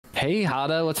Hey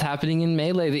Hada, what's happening in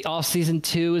Melee? The Offseason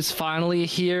 2 is finally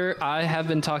here. I have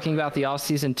been talking about the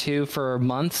Offseason 2 for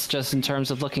months, just in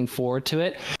terms of looking forward to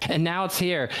it. And now it's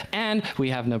here. And we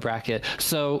have no bracket.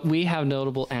 So we have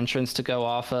notable entrants to go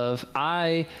off of.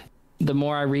 The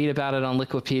more I read about it on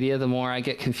Wikipedia, the more I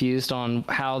get confused on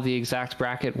how the exact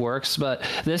bracket works. But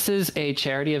this is a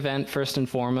charity event, first and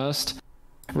foremost,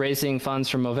 raising funds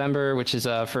for Movember, which is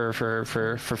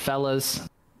for fellas.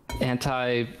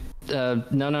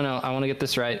 No. I want to get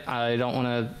this right. I don't want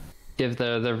to give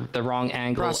the wrong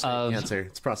angle of cancer.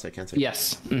 It's prostate cancer.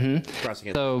 Yes. Mm-hmm.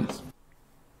 Prostate cancer.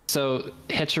 So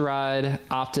Hitch a Ride,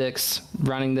 Optics,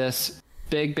 running this.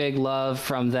 Big love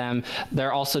from them.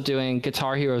 They're also doing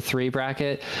Guitar Hero 3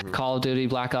 bracket, Call of Duty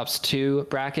Black Ops 2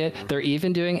 bracket. They're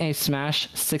even doing a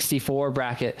Smash 64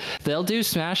 bracket. They'll do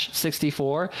Smash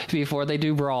 64 before they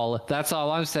do Brawl. That's all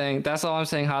I'm saying.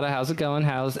 Hada, how's it going?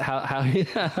 How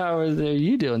are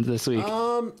you doing this week?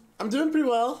 I'm doing pretty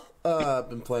well.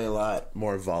 Been playing a lot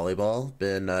more volleyball.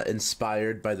 Been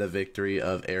inspired by the victory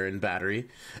of Aaron Battery,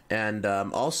 and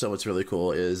also what's really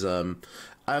cool is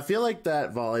I feel like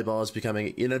that volleyball is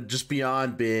becoming, just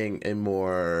beyond being a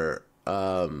more,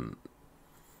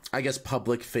 I guess,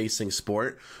 public-facing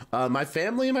sport. My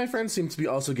family and my friends seem to be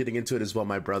also getting into it as well.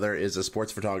 My brother is a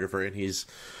sports photographer, and he's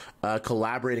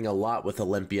collaborating a lot with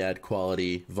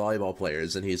Olympiad-quality volleyball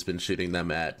players, and he's been shooting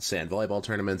them at sand volleyball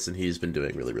tournaments, and he's been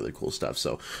doing really, really cool stuff.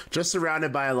 So just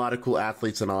surrounded by a lot of cool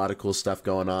athletes and a lot of cool stuff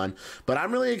going on. But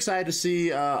I'm really excited to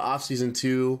see Off-Season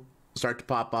 2 start to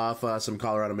pop off. Some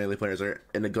Colorado Melee players are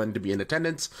going to be in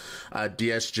attendance.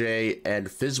 DSJ and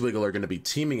Fizzwiggle are going to be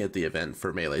teaming at the event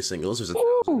for Melee singles. There's a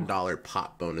 $1,000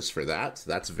 pop bonus for that.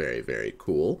 So that's very, very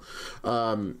cool.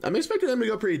 I'm expecting them to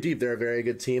go pretty deep. They're a very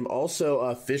good team. Also,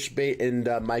 Fishbait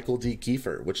and Michael D.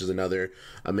 Kiefer, which is another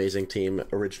amazing team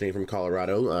originating from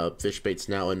Colorado. Fishbait's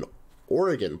now an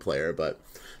Oregon player, but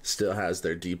still has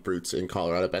their deep roots in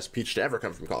Colorado. Best peach to ever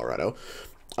come from Colorado.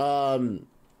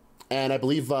 And I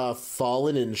believe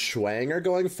Fallen and Schwang are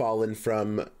going. Fallen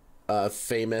from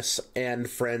Famous and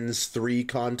Friends 3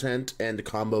 content and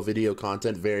combo video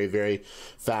content. Very, very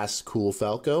fast, cool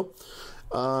Falco.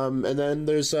 And then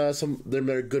there's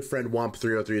their good friend Womp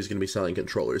 303 is going to be selling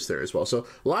controllers there as well. So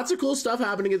lots of cool stuff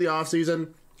happening in the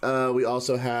off-season. We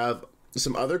also have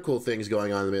some other cool things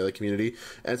going on in the Melee community.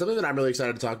 And something that I'm really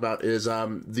excited to talk about is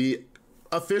the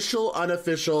official,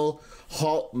 unofficial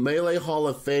Melee Hall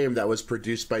of Fame that was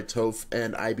produced by Toph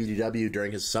and IBDW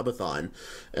during his subathon,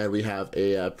 and we have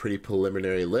a pretty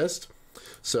preliminary list.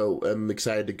 So I'm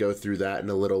excited to go through that in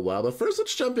a little while. But first,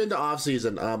 let's jump into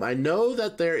off-season. I know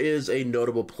that there is a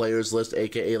notable players list,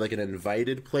 aka like an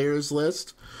invited players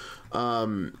list,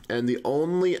 and the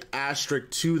only asterisk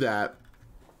to that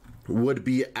would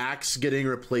be Axe getting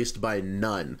replaced by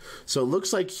none. So it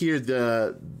looks like here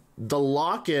the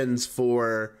lock-ins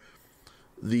for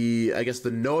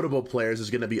the notable players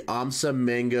is going to be Amsa,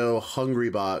 Mango,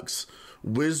 Hungrybox,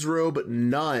 Wizrobe,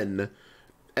 None,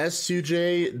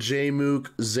 S2J, Jmook,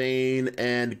 Zane,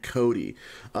 and Cody.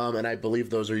 And I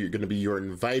believe those are going to be your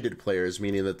invited players,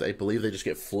 meaning that I believe they just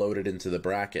get floated into the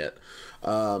bracket.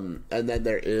 And then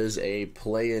there is a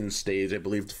play-in stage, I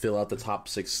believe, to fill out the top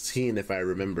 16, if I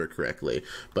remember correctly.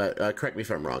 But correct me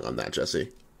if I'm wrong on that, Jesse.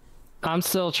 I'm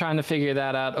still trying to figure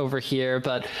that out over here,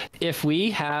 but if we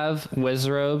have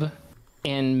Wizrobe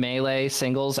in Melee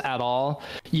singles at all,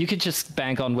 you could just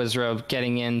bank on Wizrobe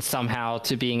getting in somehow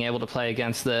to being able to play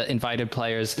against the invited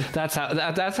players. That's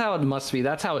how it must be.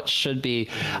 That's how it should be.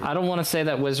 I don't want to say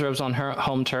that Wizrobe's on her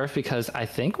home turf because I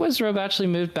think Wizrobe actually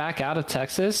moved back out of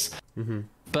Texas,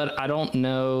 but I don't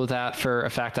know that for a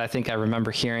fact. I think I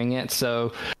remember hearing it.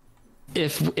 So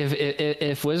if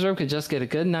Wizrobe could just get a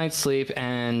good night's sleep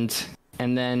and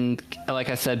then, like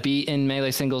I said, be in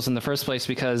Melee singles in the first place,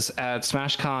 because at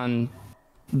SmashCon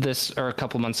a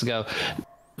couple months ago,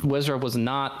 Wizrobe was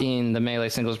not in the Melee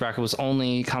singles bracket, was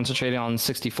only concentrating on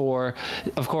 64.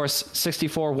 Of course,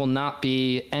 64 will not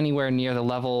be anywhere near the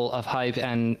level of hype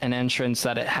and an entrance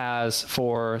that it has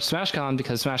for SmashCon,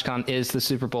 because SmashCon is the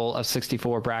Super Bowl of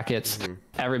 64 brackets.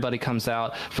 Everybody comes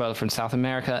out from South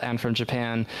America and from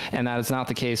Japan, and that is not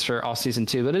the case for Off-Season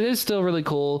 2, but it is still really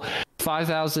cool.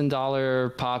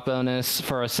 $5,000 pop bonus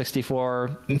for a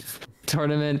 64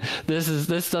 tournament.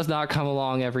 This does not come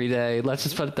along every day. Let's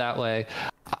just put it that way.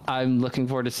 I'm looking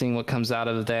forward to seeing what comes out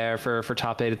of there for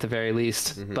top 8 at the very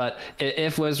least. But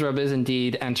if Wizrobe is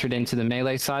indeed entered into the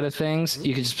Melee side of things,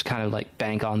 you could just kind of like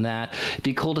bank on that. It'd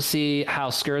be cool to see how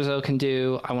Skurzo can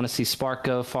do. I want to see Spark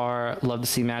go far. Love to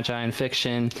see Magi in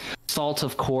Fiction. Salt,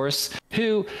 of course,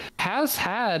 who has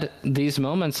had these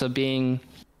moments of being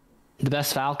the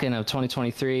best Falcon of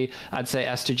 2023. I'd say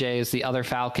Esther J is the other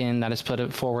Falcon that has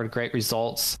put forward great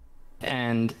results.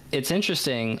 And it's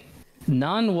interesting.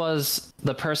 None was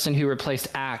the person who replaced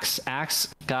Axe. Axe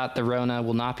got the Rona,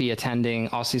 will not be attending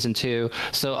Offseason 2.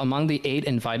 So among the 8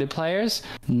 invited players,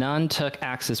 none took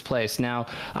Axe's place. Now,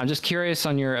 I'm just curious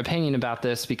on your opinion about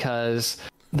this because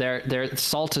their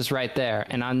Salt is right there.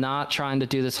 And I'm not trying to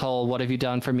do this whole what have you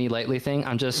done for me lately thing.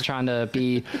 I'm just trying to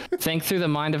think through the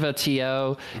mind of a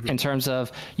TO in terms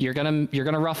of you're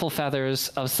gonna ruffle feathers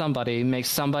of somebody, make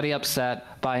somebody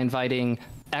upset by inviting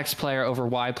X player over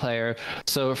Y player.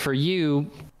 So for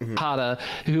you, Hada,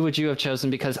 who would you have chosen?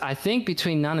 Because I think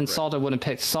between None and Salt, I would have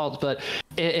picked Salt. But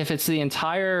if it's the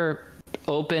entire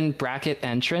open bracket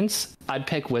entrance, I'd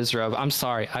pick Wizrobe. I'm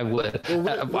sorry, I would.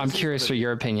 Well, I'm curious for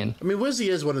your opinion. I mean, Wizzy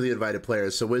is one of the invited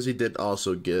players, so Wizzy did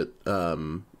also get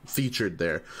featured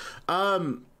there.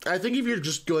 I think if you're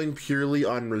just going purely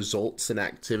on results and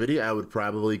activity, I would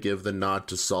probably give the nod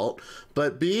to Salt.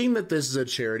 But being that this is a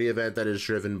charity event that is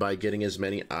driven by getting as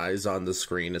many eyes on the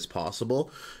screen as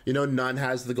possible, you know, None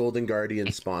has the Golden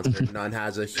Guardian sponsor. None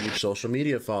has a huge social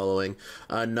media following.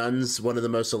 None's one of the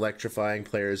most electrifying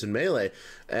players in Melee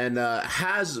and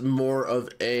has more of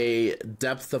a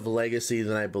depth of legacy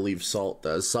than I believe Salt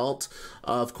does. Salt,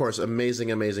 of course,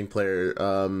 amazing player.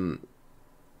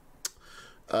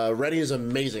 Ready is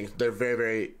amazing. They're very,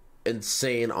 very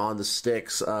insane on the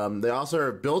sticks. They also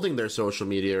are building their social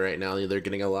media right now. They're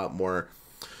getting a lot more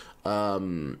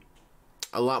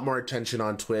attention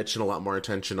on Twitch and a lot more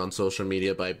attention on social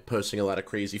media by posting a lot of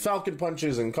crazy Falcon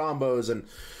punches and combos and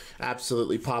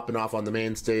absolutely popping off on the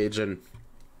main stage. And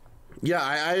yeah,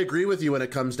 I agree with you when it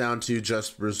comes down to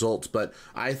just results, but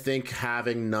I think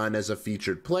having None as a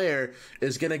featured player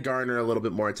is going to garner a little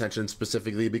bit more attention,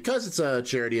 specifically because it's a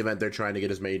charity event. They're trying to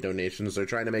get as many donations. They're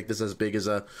trying to make this as big as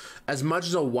as much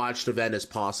as a watched event as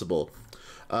possible.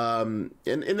 And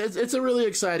it's a really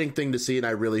exciting thing to see, and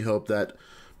I really hope that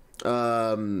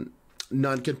None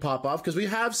can pop off, because we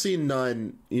have seen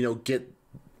None, you know, get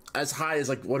as high as,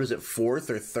 like, what is it, 4th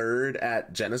or 3rd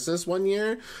at Genesis one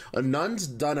year. None's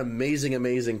done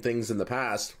amazing things in the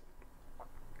past,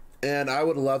 and I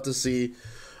would love to see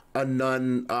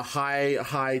a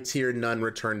high tier None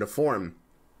return to form.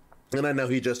 And I know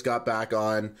he just got back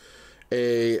on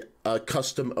a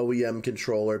custom OEM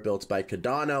controller built by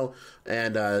Cardano,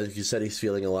 and he said he's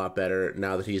feeling a lot better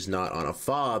now that he's not on a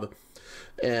fob.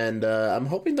 And I'm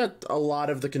hoping that a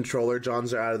lot of the controller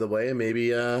Johns are out of the way, and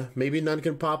maybe None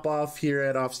can pop off here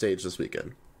at Offstage this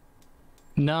weekend.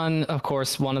 None, of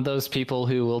course, one of those people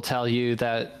who will tell you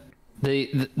that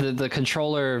the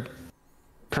controller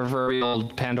proverbial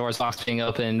Pandora's box being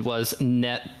opened was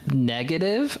net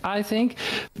negative, I think,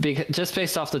 because just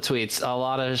based off the tweets, a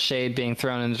lot of shade being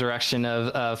thrown in the direction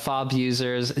of fob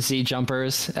users, Z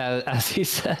jumpers, as he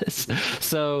says.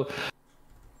 So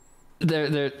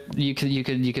there you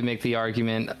could make the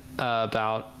argument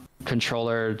about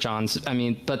controller Johns. I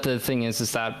mean, but the thing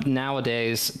is that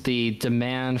nowadays the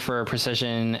demand for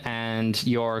precision and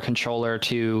your controller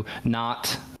to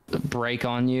not break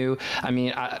on you. I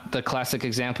mean, the classic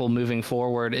example moving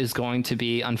forward is going to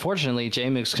be, unfortunately,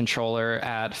 JMUG's controller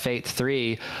at Fate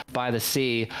 3 by the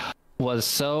Sea was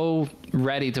so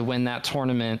ready to win that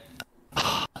tournament.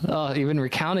 Oh, even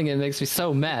recounting it makes me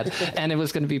so mad. And it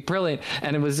was going to be brilliant.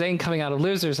 And it was Zane coming out of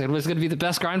losers. It was going to be the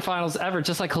best grand finals ever,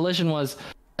 just like Collision was.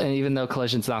 And even though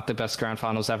Collision's not the best grand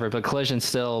finals ever, but Collision's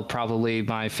still probably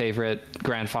my favorite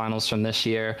grand finals from this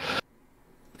year.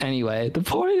 Anyway, the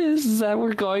point is that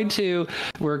we're going to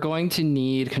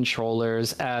need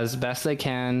controllers as best they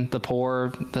can. The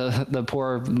poor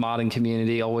modding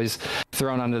community always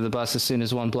thrown under the bus as soon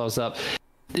as one blows up.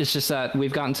 It's just that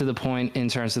we've gotten to the point in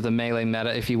terms of the Melee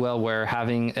meta, if you will, where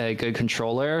having a good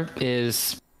controller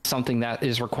is something that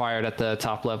is required at the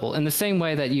top level, in the same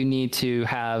way that you need to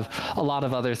have a lot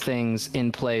of other things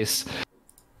in place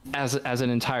as an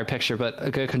entire picture, but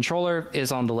a good controller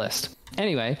is on the list.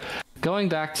 Anyway, going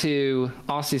back to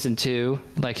Offseason 2,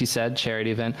 like you said,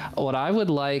 charity event, what I would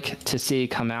like to see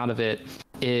come out of it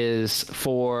is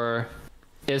for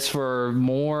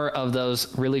more of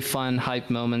those really fun hype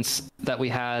moments that we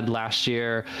had last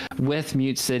year with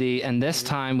Mute City, and this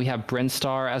time we have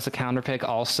Brinstar as a counter pick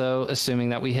also, assuming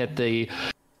that we hit the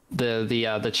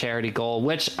charity goal,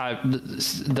 which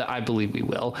I believe we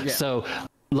will. Yeah. So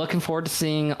looking forward to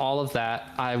seeing all of that.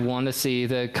 I want to see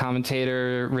the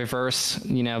commentator reverse,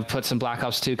 put some Black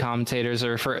Ops 2 commentators,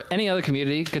 or for any other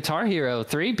community, Guitar Hero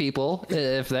 3 people,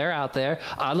 if they're out there,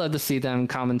 I'd love to see them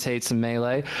commentate some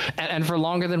Melee, and for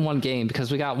longer than one game,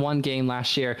 because we got one game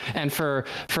last year, and for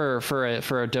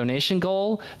a donation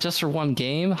goal, just for one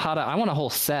game, I want a whole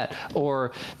set,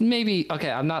 or maybe,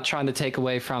 okay, I'm not trying to take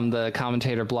away from the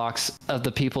commentator blocks of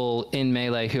the people in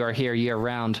Melee who are here year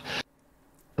round,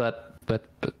 but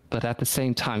at the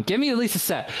same time, give me at least a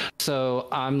set. So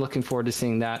I'm looking forward to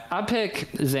seeing that. I pick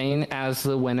Zane as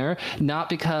the winner, not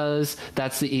because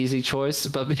that's the easy choice,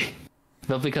 but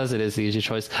because it is the easy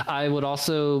choice. I would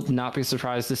also not be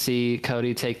surprised to see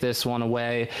Cody take this one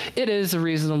away. It is a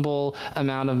reasonable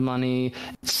amount of money,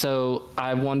 so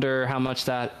I wonder how much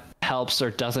that helps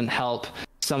or doesn't help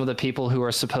some of the people who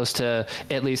are supposed to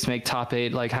at least make top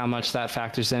 8, like how much that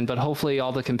factors in. But hopefully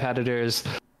all the competitors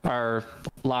are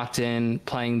locked in,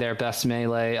 playing their best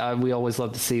Melee. We always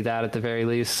love to see that at the very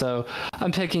least. So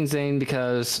I'm picking Zane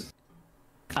because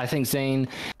I think Zane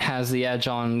has the edge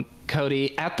on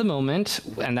Cody at the moment,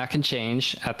 and that can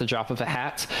change at the drop of a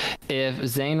hat. If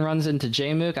Zane runs into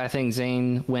Jmook, I think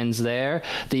Zane wins there.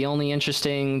 The only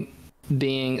interesting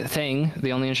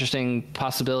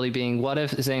possibility being, what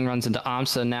if Zane runs into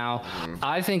Amsa? Now,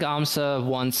 I think Amsa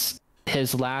wants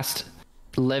his last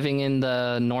living in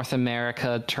the North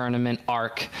America tournament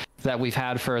arc that we've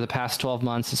had for the past 12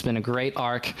 months. It's been a great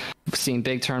arc. We've seen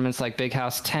big tournaments like Big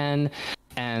House 10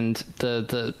 and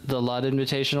the Lud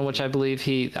Invitational, which I believe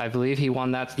he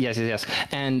won that. Yes.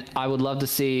 And I would love to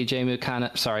see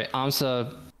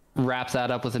Amsa wrap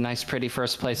that up with a nice, pretty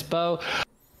first place bow.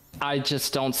 I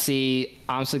just don't see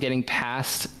Amsa getting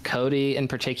past Cody in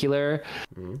particular.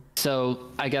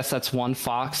 So I guess that's one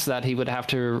fox that he would have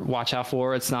to watch out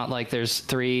for. It's not like there's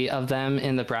 3 of them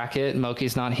in the bracket.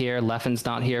 Moki's not here, Leffen's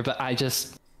not here, but I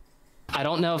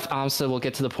don't know if Amsa will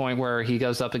get to the point where he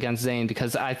goes up against Zane,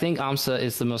 because I think Amsa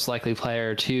is the most likely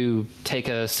player to take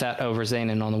a set over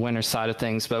Zane and on the winner's side of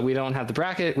things. But we don't have the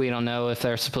bracket. We don't know if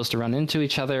they're supposed to run into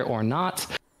each other or not.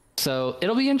 So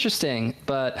it'll be interesting,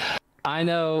 but I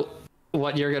know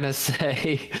what you're going to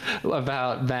say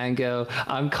about Mango.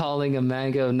 I'm calling a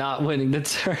Mango not winning the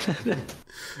tournament.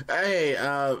 Hey,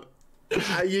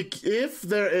 if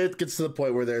it gets to the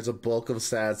point where there's a bulk of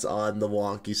stats on the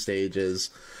wonky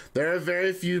stages, there are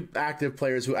very few active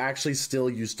players who actually still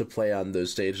used to play on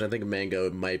those stages. I think Mango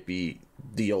might be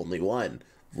the only one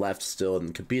left still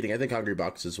in competing. I think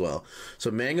Hungrybox as well.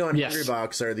 So Mango and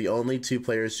Hungrybox are the only 2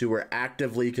 players who were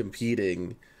actively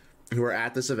competing, who are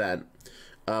at this event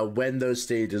when those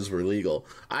stages were legal.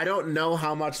 I don't know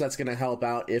how much that's going to help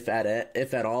out, if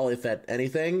at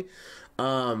anything.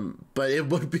 But it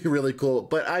would be really cool.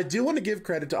 But I do want to give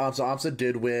credit to Amsa. Amsa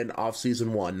did win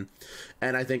Offseason 1,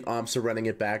 and I think Amsa running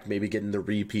it back, maybe getting the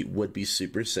repeat, would be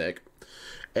super sick.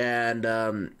 And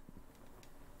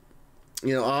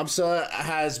Amsa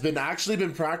has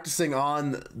been practicing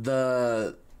on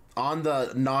the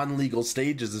non-legal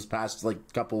stages this past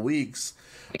couple weeks.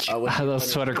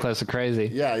 Those Twitter clips are crazy.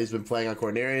 Yeah, he's been playing on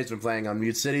Corneria, he's been playing on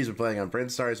Mute City, he's been playing on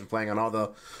Prince Star, he's been playing on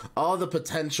all the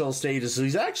potential stages. So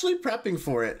he's actually prepping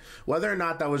for it. Whether or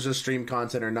not that was just stream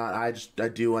content or not, I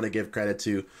do want to give credit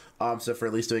to Amsa for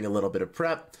at least doing a little bit of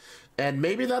prep. And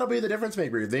maybe that'll be the difference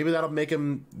maker. Maybe that'll make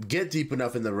him get deep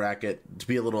enough in the bracket to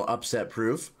be a little upset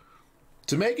proof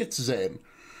to make it to Zane.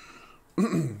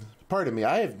 Pardon me,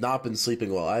 I have not been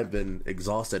sleeping well. I've been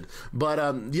exhausted. But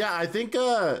I think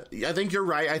you're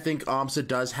right. I think Amsa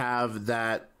does have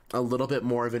that a little bit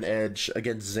more of an edge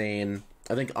against Zane.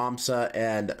 I think Amsa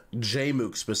and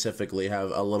Jmook specifically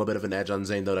have a little bit of an edge on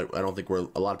Zane, though I don't think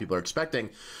a lot of people are expecting.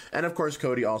 And of course,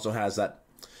 Cody also has that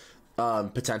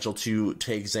potential to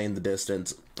take Zane the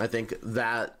distance. I think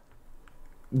that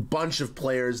bunch of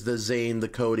players, the Zane, the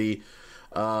Cody,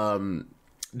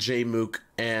 Jmook,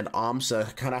 and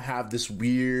Amsa, kind of have this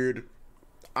weird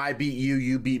I beat you,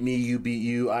 you beat me, you beat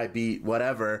you, I beat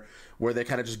whatever, where they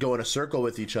kind of just go in a circle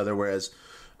with each other, whereas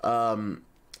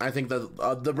I think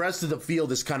the rest of the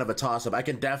field is kind of a toss-up. I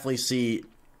can definitely see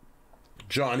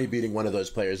Johnny beating one of those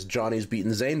players. Johnny's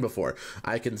beaten Zane before.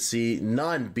 I can see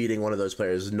None beating one of those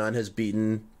players. None has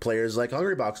beaten players like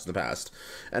Hungrybox in the past.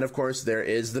 And of course, there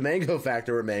is the Mango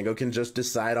factor, where Mango can just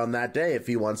decide on that day if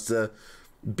he wants to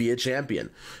be a champion.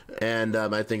 And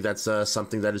I think that's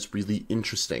something that is really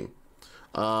interesting.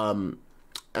 And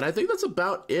I think that's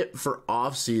about it for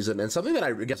off-season. And something I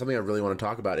really want to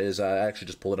talk about is, I actually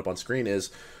just pulled it up on screen,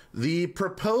 is the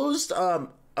proposed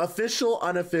official,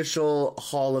 unofficial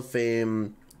Hall of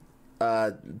Fame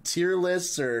tier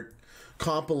lists or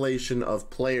compilation of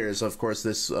players. Of course,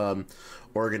 this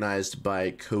organized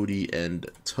by Cody and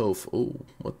Toph. Oh,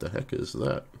 what the heck is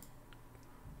that?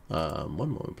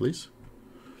 One moment, please.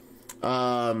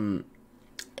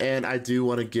 And I do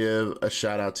want to give a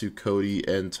shout out to Cody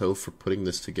and Toph for putting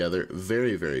this together.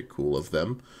 Very, very cool of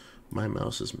them. My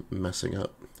mouse is messing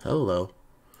up. Hello.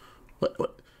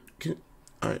 What?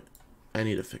 Alright. I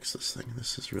need to fix this thing.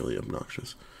 This is really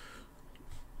obnoxious.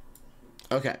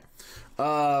 Okay.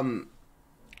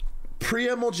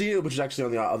 Pre-MLG, which is actually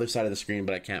on the other side of the screen,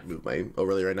 but I can't move my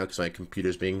overlay right now because my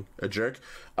computer's being a jerk.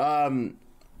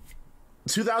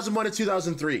 2001 to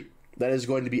 2003. That is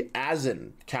going to be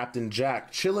Asin, Captain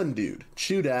Jack, Chillin' Dude,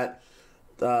 Chudat,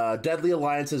 Deadly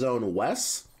Alliance's own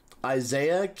Wes,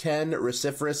 Isaiah, Ken,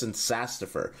 Reciferous, and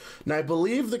Sastifer. Now, I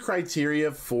believe the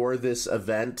criteria for this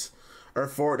event, or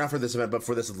for not for this event, but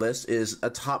for this list, is a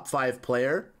top 5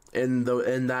 player in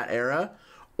that era,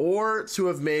 or to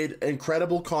have made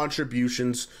incredible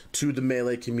contributions to the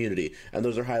Melee community. And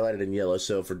those are highlighted in yellow.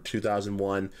 So for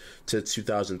 2001 to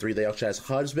 2003, they also has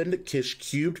Husband, Kish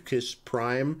Cubed, Kish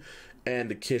Prime,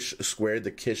 and Kish Squared,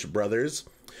 the Kish Brothers,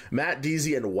 Matt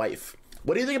Deasy, and Wife.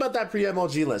 What do you think about that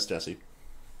pre-MLG list, Jesse?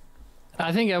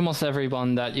 I think almost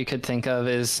everyone that you could think of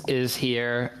is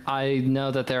here. I know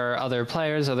that there are other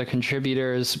players, other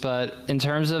contributors, but in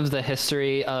terms of the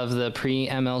history of the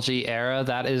pre-MLG era,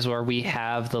 that is where we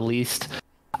have the least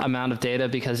amount of data,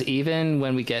 because even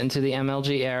when we get into the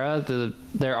MLG era,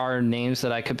 there are names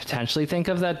that I could potentially think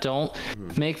of that don't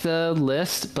make the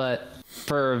list. But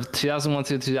for 2001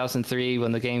 through 2003,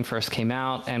 when the game first came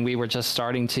out and we were just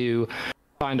starting to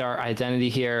find our identity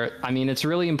here, I mean, it's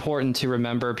really important to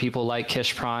remember people like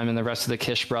Kish Prime and the rest of the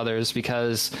Kish brothers,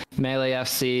 because Melee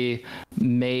FC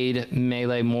made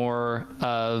Melee more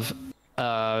of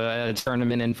a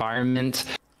tournament environment,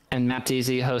 and Matt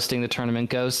Deasy hosting the Tournament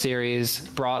Go series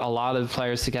brought a lot of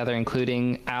players together,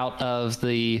 including out of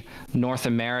the North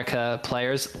America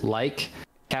players like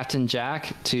Captain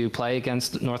Jack to play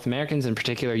against North Americans, in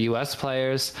particular US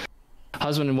players.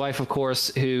 Husband and Wife, of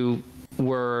course, who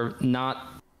were not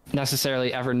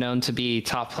necessarily ever known to be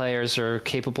top players or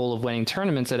capable of winning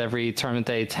tournaments at every tournament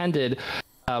they attended,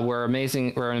 were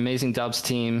an amazing dubs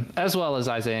team, as well as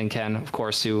Isaiah and Ken, of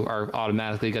course, who are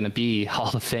automatically going to be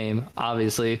Hall of Fame,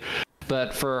 obviously.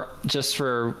 But for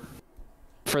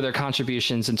their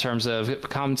contributions in terms of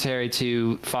commentary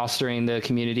to fostering the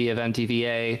community of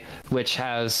MTVA, which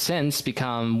has since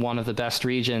become one of the best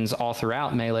regions all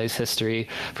throughout Melee's history,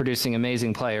 producing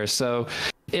amazing players. So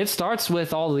it starts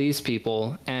with all these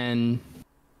people, and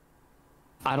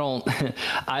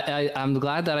I'm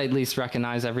glad that I at least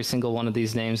recognize every single one of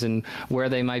these names and where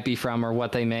they might be from or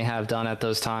what they may have done at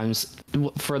those times.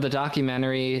 For the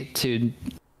documentary to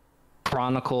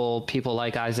chronicle people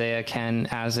like Isaiah, Ken,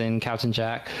 as in Captain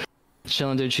Jack,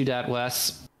 Chillin' Dude, Chudat,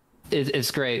 Wes,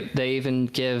 it's great. They even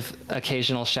give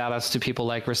occasional shout outs to people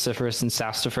like Reciferous and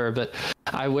Sastifer, but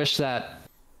I wish that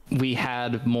we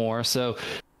had more. So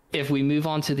if we move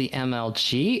on to the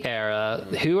MLG era,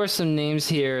 who are some names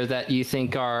here that you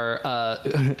think are,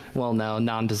 well, no,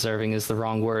 non-deserving is the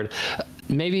wrong word.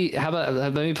 Maybe,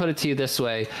 let me put it to you this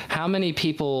way. How many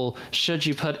people should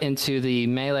you put into the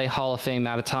Melee Hall of Fame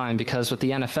at a time? Because with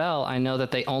the NFL, I know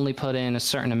that they only put in a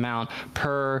certain amount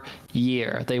per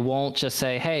year. They won't just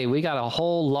say, hey, we got a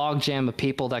whole logjam of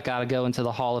people that got to go into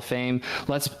the Hall of Fame.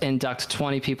 Let's induct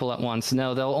 20 people at once.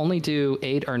 No, they'll only do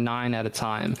 8 or 9 at a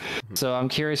time. So I'm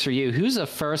curious for you, who's a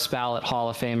first ballot Hall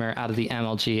of Famer out of the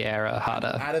MLG era,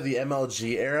 Hada? Out of the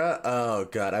MLG era? Oh,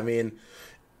 God. I mean,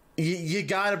 you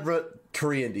got to...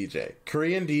 Korean DJ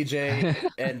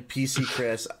and PC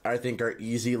Chris, I think, are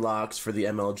easy locks for the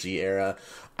MLG era.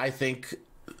 I think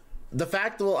the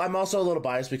fact, well, I'm also a little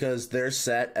biased because their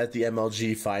set at the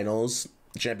MLG finals,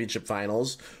 championship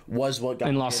finals, was what got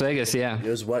in me Las Vegas. Yeah, it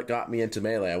was what got me into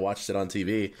Melee. I watched it on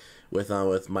TV with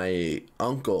my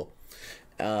uncle,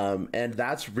 and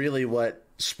that's really what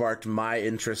sparked my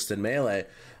interest in Melee.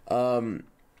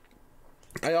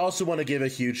 I also want to give a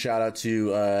huge shout out to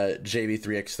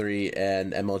JV3X3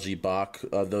 and MLG Bach.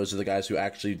 Those are the guys who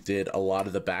actually did a lot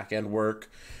of the back end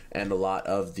work and a lot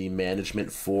of the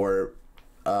management for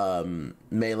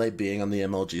Melee being on the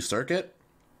MLG circuit.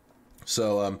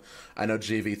 So I know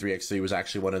JV3X3 was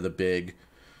actually one of the big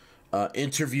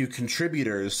interview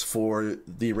contributors for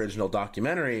the original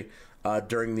documentary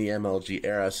during the MLG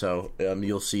era. So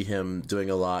you'll see him doing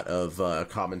a lot of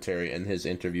commentary and his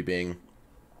interview being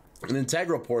an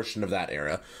integral portion of that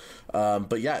era.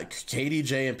 But yeah,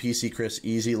 KDJ and PC Chris,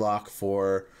 easy lock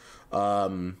for,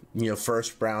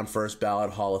 first round, first ballot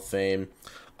Hall of Fame.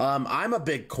 I'm a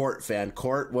big Court fan.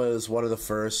 Court was one of the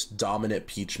first dominant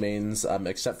Peach mains,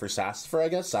 except for Sassafras, I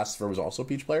guess. Sassafras was also a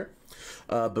Peach player.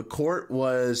 But Court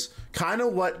was kind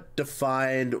of what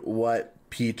defined what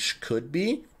Peach could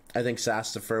be. I think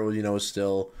Sassafras, was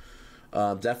still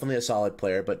definitely a solid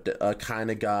player, but kind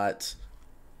of got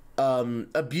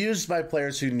abused by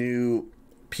players who knew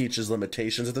Peach's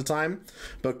limitations at the time.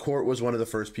 But Court was one of the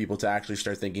first people to actually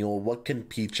start thinking, well, what can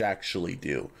Peach actually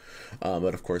do?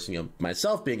 But of course,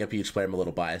 myself being a Peach player, I'm a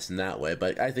little biased in that way.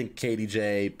 But I think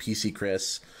KDJ, PC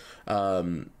Chris,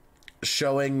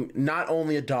 showing not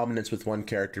only a dominance with one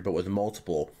character, but with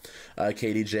multiple.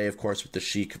 KDJ, of course, with the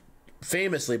Sheik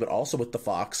famously, but also with the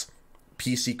Fox.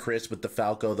 PC Chris with the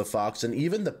Falco, the Fox, and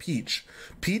even the Peach.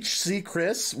 Peach C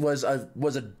Chris was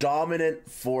a dominant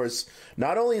force,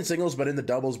 not only in singles, but in the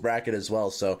doubles bracket as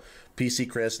well. So PC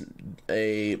Chris,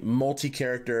 a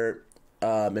multi-character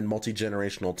and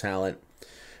multi-generational talent.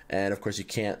 And of course, you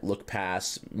can't look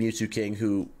past Mewtwo King,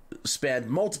 who spanned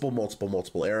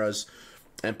multiple eras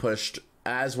and pushed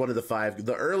as one of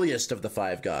the earliest of the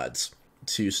 5 gods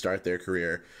to start their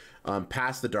career.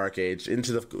 Past the Dark Age,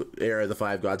 into the era of the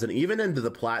 5 gods, and even into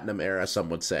the Platinum era, some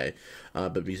would say.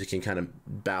 But Mewtwo King kind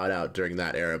of bowed out during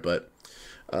that era. But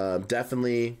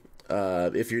definitely,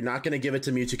 if you're not going to give it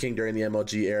to Mewtwo King during the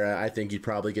MLG era, I think you'd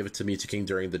probably give it to Mewtwo King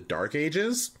during the Dark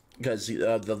Ages, because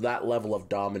that level of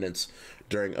dominance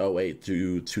during 08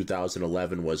 to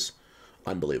 2011 was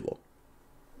unbelievable.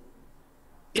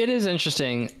 It is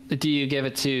interesting. Do you give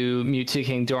it to Mewtwo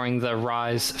King during the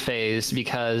Rise phase,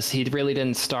 because he really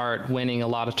didn't start winning a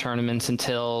lot of tournaments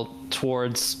until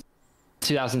towards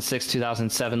 2006,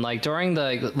 2007. Like during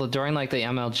the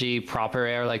MLG proper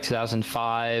era, like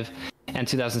 2005 and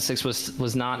 2006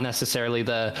 was not necessarily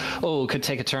could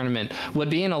take a tournament. Would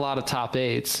be in a lot of top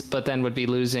 8s, but then would be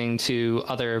losing to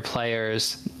other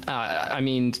players. I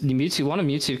mean, one of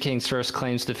Mewtwo King's first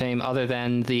claims to fame, other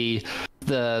than the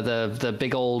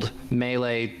big old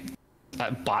Melee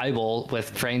Bible with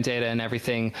frame data and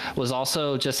everything, was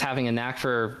also just having a knack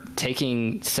for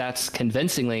taking sets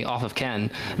convincingly off of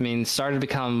Ken. I mean, started to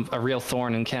become a real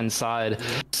thorn in Ken's side.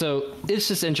 So it's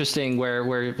just interesting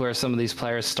where some of these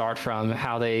players start from,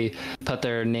 how they put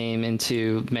their name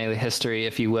into Melee history,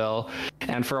 if you will.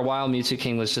 And for a while, Mewtwo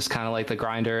King was just kind of like the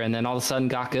grinder, and then all of a sudden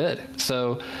got good.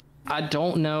 So I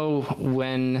don't know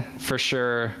when for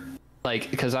sure,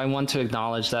 because I want to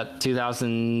acknowledge that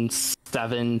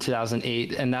 2007,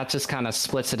 2008, and that just kind of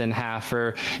splits it in half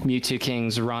for Mewtwo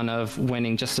King's run of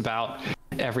winning just about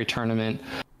every tournament.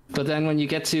 But then when you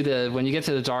get to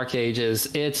the Dark Ages,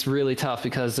 it's really tough,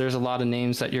 because there's a lot of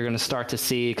names that you're going to start to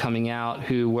see coming out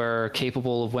who were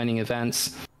capable of winning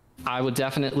events. I would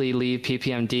definitely leave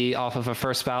PPMD off of a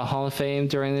first ballot Hall of Fame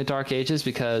during the Dark Ages,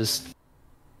 because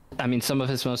I mean, some of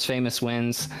his most famous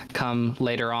wins come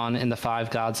later on in the 5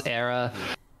 gods era.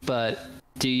 But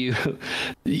do you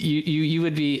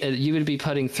would be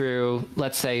putting through,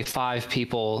 let's say, 5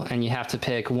 people, and you have to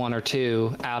pick 1 or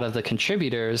 2 out of the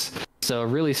contributors. So it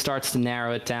really starts to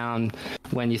narrow it down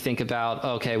when you think about,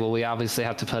 okay, well, we obviously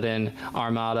have to put in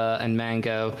Armada and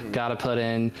Mango. Got to put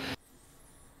in.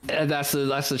 That's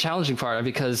the challenging part,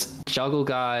 because Juggle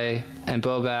Guy and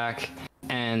Bobak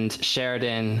and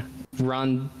Sheridan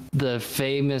run the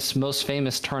most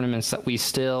famous tournaments that we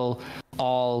still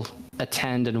all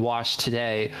attend and watch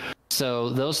today. So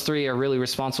those 3 are really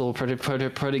responsible for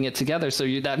putting it together. So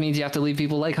that means you have to leave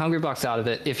people like Hungrybox out of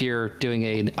it if you're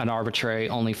doing an arbitrary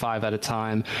only 5 at a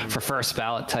time for first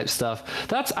ballot type stuff.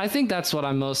 I think that's what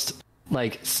I'm most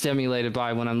stimulated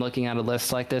by when I'm looking at a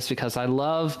list like this, because I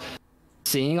love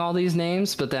seeing all these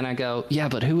names, but then I go, yeah,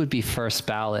 but who would be first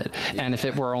ballot? And if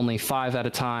it were only 5 at a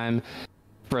time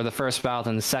for the first ballot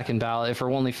and the second ballot, if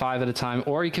we're only 5 at a time,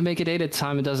 or you can make it 8 at a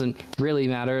time, it doesn't really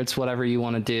matter. It's whatever you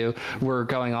want to do. We're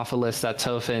going off a list that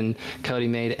Toph and Cody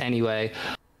made anyway.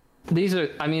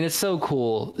 It's so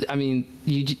cool. I mean,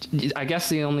 I guess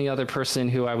the only other person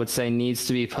who I would say needs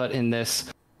to be put in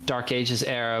this Dark Ages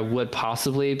era would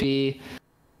possibly be,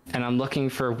 and I'm looking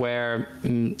for where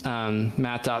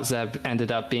Matt.Zeb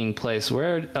ended up being placed.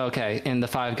 In the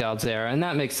 5 gods era. And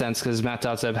that makes sense, because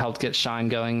Matt.Zeb helped get Shine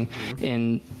going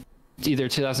in either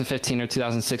 2015 or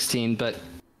 2016. But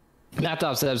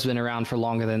Matt.Zeb's been around for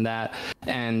longer than that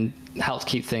and helped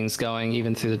keep things going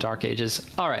even through the Dark Ages.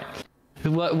 All right.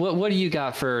 What do you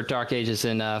got for Dark Ages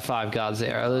in 5 gods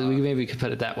era? Maybe we could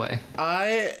put it that way.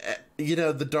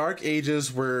 The Dark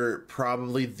Ages were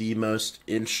probably the most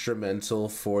instrumental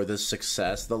for the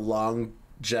success, the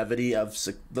longevity of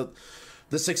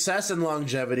the success and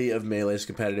longevity of Melee's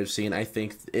competitive scene. I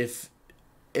think if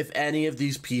any of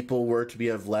these people were to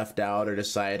have left out, or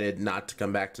decided not to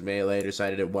come back to Melee,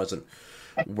 decided it wasn't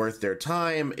worth their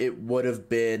time. It would have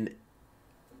been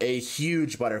a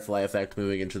huge butterfly effect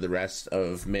moving into the rest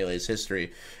of Melee's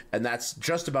history. And that's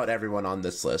just about everyone on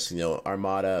this list. You know,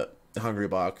 Armada,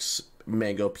 Hungrybox,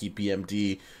 Mango,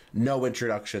 PPMD, no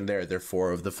introduction there. They're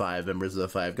 4 of the 5 members of the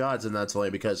 5 gods, and that's only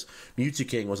because Mewtwo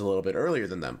King was a little bit earlier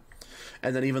than them.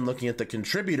 And then even looking at the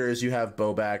contributors, you have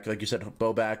Bobak, like you said,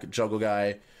 Bobak, Juggle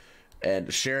Guy,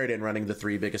 and Sheridan running the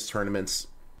 3 biggest tournaments,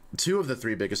 2 of the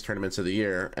 3 biggest tournaments of the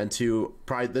year, and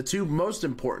probably the 2 most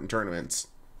important tournaments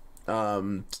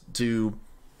to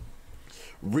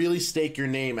really stake your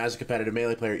name as a competitive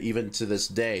Melee player even to this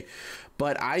day.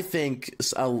 But I think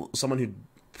someone who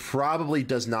probably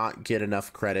does not get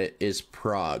enough credit is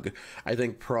Prog. I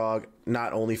think Prog,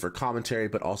 not only for commentary,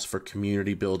 but also for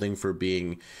community building, for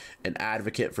being an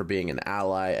advocate, for being an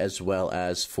ally, as well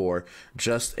as for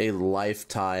just a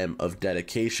lifetime of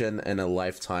dedication and a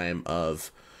lifetime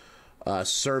of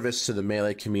service to the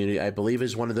Melee community, I believe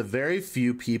is one of the very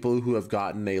few people who have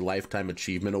gotten a Lifetime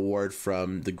Achievement Award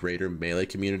from the greater Melee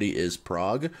community is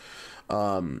Prog.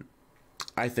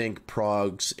 I think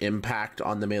Prog's impact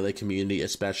on the Melee community,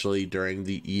 especially during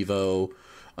the Evo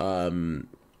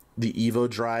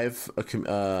drive,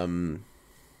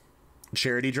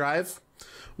 charity drive,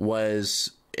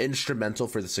 was instrumental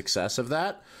for the success of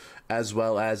that, as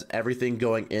well as everything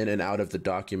going in and out of the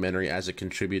documentary as a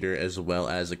contributor, as well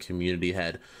as a community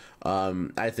head.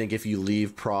 I think if you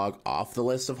leave Prog off the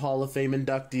list of Hall of Fame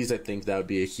inductees, I think that would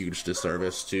be a huge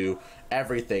disservice to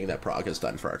everything that Prog has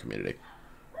done for our community.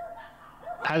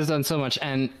 Has done so much,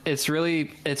 and it's really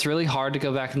hard to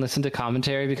go back and listen to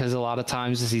commentary because a lot of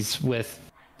times he's with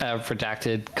a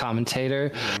redacted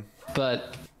commentator,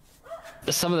 but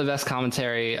some of the best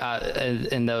commentary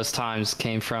in those times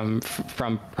came from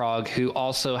Prog, who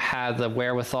also had the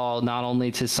wherewithal not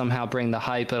only to somehow bring the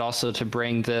hype, but also to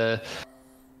bring the,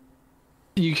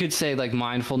 you could say, like,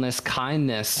 mindfulness,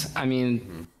 kindness. I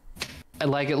mean,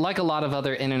 like a lot of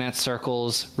other internet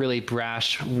circles, really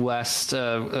brash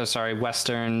Western,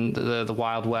 the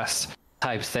Wild West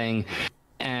type thing.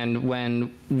 And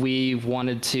when we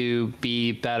wanted to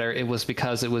be better, it was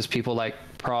because it was people like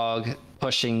Prog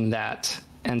pushing that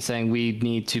and saying we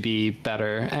need to be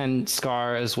better, and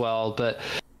Scar as well. But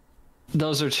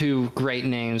those are 2 great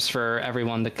names for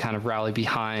everyone to kind of rally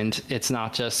behind. It's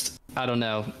not just, I don't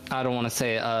want to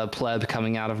say a pleb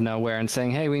coming out of nowhere and saying,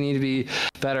 hey, we need to be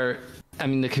better. I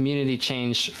mean, the community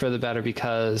changed for the better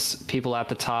because people at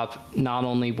the top not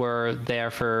only were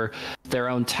there for their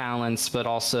own talents, but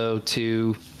also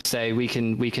to say we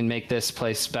can make this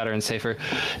place better and safer.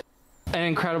 An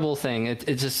incredible thing. It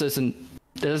just doesn't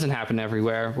happen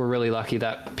everywhere. We're really lucky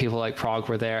that people like Prog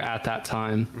were there at that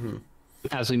time.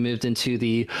 As we moved into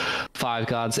the 5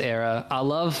 Gods era, I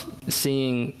love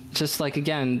seeing, just like,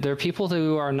 again, there are people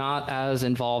who are not as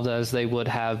involved as they would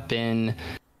have been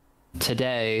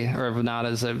today, or not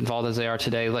as involved as they are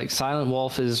today. Like Silent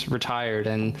Wolf is retired,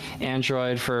 and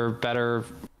Android, for better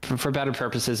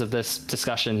purposes of this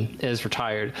discussion, is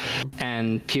retired,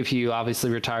 and Pew Pew obviously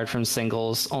retired from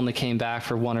singles, only came back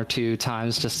for 1 or 2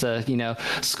 times just to, you know,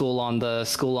 school on the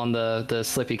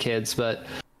Slippy kids. But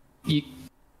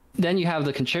then you have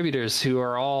the contributors who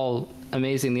are all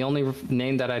amazing. The only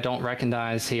name that I don't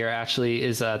recognize here actually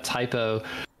is Typo.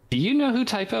 Do you know who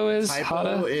Typo is?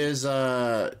 Typo is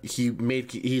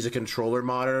he's a controller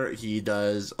modder. He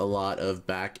does a lot of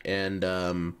back end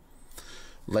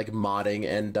like modding,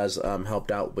 and does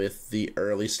helped out with the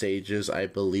early stages, I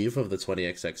believe, of the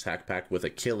 20XX hack pack with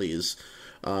Achilles.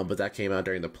 But that came out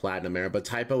during the Platinum era. But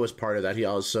Typo was part of that. He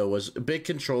also was a big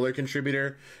controller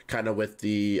contributor, kind of with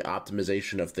the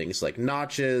optimization of things like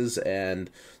notches and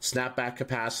snapback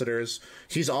capacitors.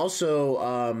 He's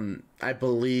also, I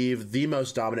believe, the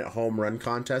most dominant home run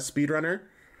contest speedrunner.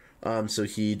 So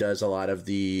he does a lot of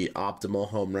the optimal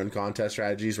home run contest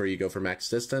strategies where you go for max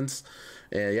distance.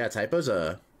 And yeah, Typo's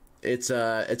it's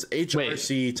HRC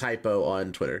Wait. Typo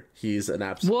on Twitter. He's an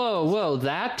absolute... Whoa,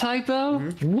 that Typo?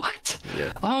 Mm-hmm. What?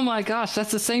 Yeah. Oh my gosh,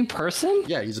 that's the same person?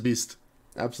 Yeah, he's a beast.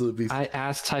 Absolute beast. I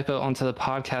asked Typo onto the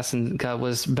podcast and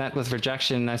was met with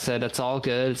rejection, and I said, it's all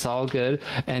good.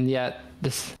 And yet,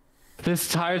 this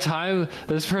entire time,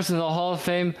 this person in the Hall of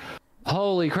Fame,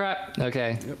 holy crap.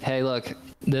 Okay, yep. Hey, look,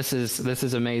 this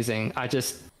is amazing. I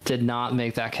just did not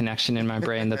make that connection in my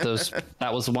brain that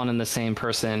that was one and the same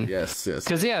person. Yes.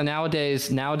 Because yeah, nowadays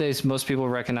most people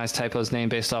recognize Typo's name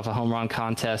based off a home run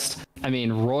contest. I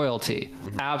mean, royalty,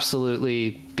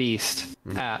 absolutely beast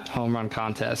at home run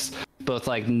contests, both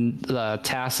like the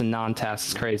TAS and non-TAS.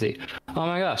 Is crazy. Oh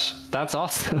my gosh, that's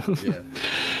awesome. Yeah.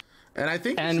 And I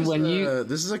think And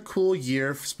this is a cool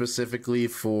year specifically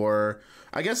for,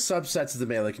 I guess, subsets of the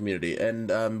Melee community, and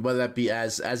whether that be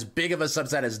as big of a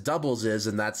subset as doubles is,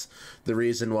 and that's the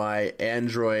reason why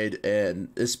Android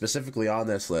is specifically on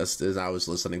this list. As I was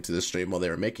listening to the stream while they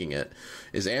were making it,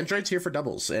 is Android's here for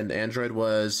doubles, and Android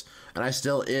was, and I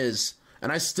still is,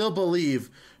 and I still believe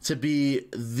to be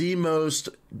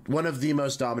one of the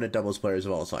most dominant doubles players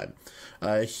of all time.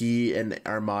 He and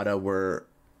Armada were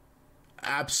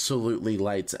absolutely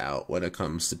lights out when it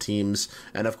comes to teams,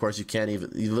 and of course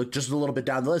you look just a little bit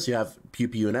down the list, you have Pew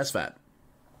Pew and SFAT.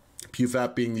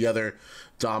 PewFat being the other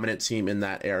dominant team in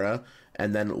that era,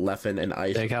 and then Leffen and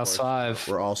Ice Big House 5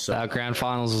 were also, that grand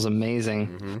finals was amazing.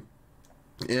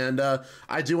 Mm-hmm. And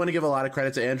I do want to give a lot of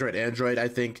credit to Android. I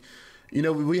think, you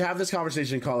know, we have this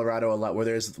conversation in Colorado a lot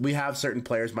where we have certain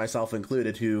players, myself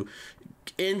included, who,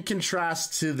 in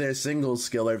contrast to their singles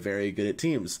skill, are very good at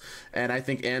teams. And I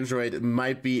think Android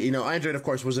might be, you know, Android, of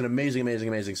course, was an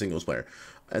amazing singles player.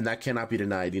 And that cannot be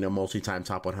denied, you know, multi-time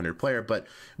top 100 player, but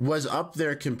was up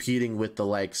there competing with the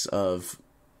likes of,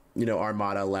 you know,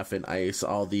 Armada, Leffen, Ice,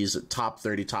 all these top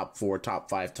 30, top 4, top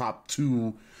 5, top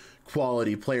 2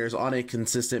 quality players on a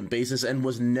consistent basis, and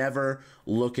was never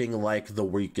looking like the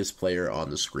weakest player on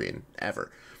the screen,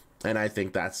 ever. And I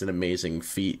think that's an amazing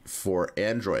feat for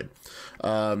Android.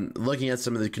 Looking at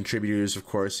some of the contributors, of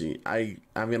course, I'm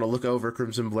going to look over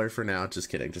Crimson Blur for now. Just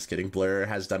kidding. Blur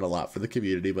has done a lot for the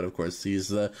community, but of course he's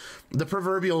the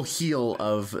proverbial heel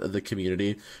of the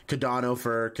community. Cardano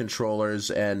for controllers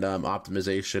and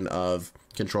optimization of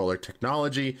controller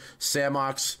technology.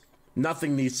 Samox,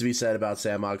 nothing needs to be said about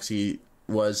Samox. He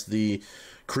was the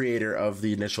creator of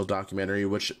the initial documentary,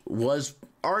 which was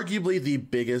arguably the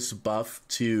biggest buff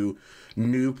to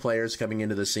new players coming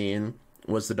into the scene,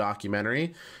 was the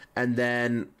documentary. And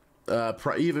then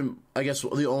even, I guess,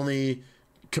 the only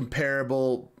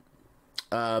comparable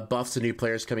buff to new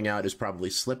players coming out is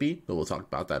probably Slippy, but we'll talk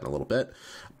about that in a little bit.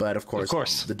 But of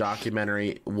course, the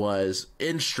documentary was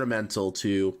instrumental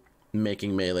to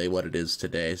making Melee what it is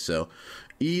today. So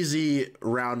easy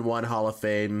round 1 Hall of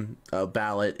Fame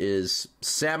ballot is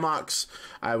Samox.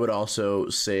 I would also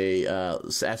say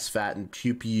SFAT and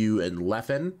Pew Pew and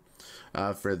Leffen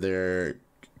for their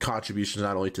contributions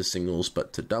not only to singles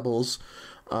but to doubles.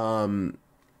 And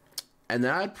then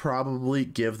I'd probably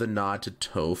give the nod to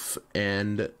Toph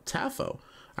and Tafo.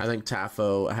 I think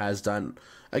Tafo has done,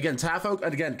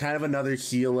 Tafo, kind of another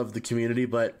heel of the community,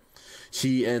 but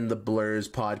he and the Blur's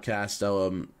podcast,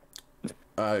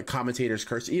 Commentator's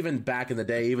Curse, even back in the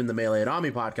day, even the Melee and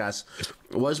Ami podcast,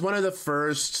 was one of the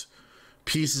first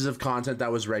pieces of content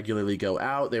that was regularly go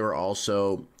out. They were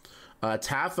also,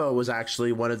 Tafo was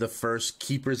actually one of the first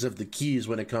keepers of the keys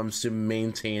when it comes to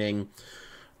maintaining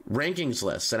rankings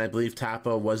lists, and I believe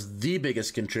Tafo was the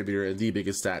biggest contributor and the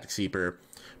biggest stat keeper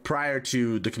prior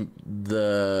to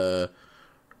the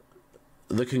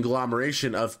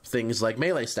conglomeration of things like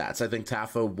Melee stats. I think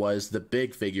Tafo was the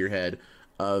big figurehead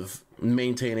of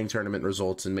maintaining tournament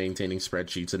results and maintaining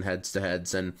spreadsheets and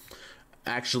heads-to-heads, and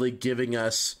actually giving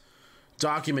us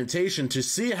documentation to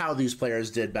see how these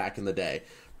players did back in the day.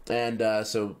 And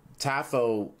so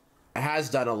Tafo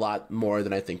has done a lot more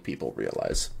than I think people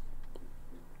realize.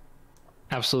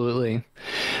 Absolutely.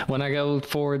 When I go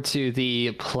forward to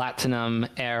the Platinum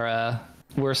era,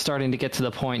 we're starting to get to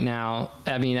the point now.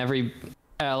 I mean,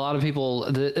 a lot of people.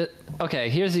 Okay,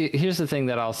 here's the thing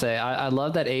that I'll say. I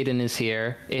love that Aiden is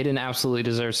here. Aiden absolutely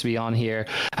deserves to be on here.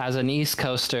 As an East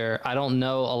Coaster, I don't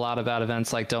know a lot about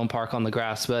events like Dome Park on the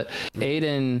Grass, but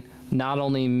Aiden not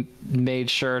only made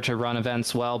sure to run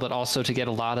events well, but also to get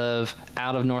a lot of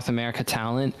out of North America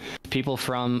talent, people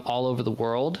from all over the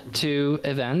world to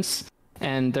events.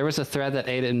 And there was a thread that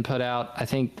Aiden put out, I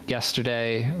think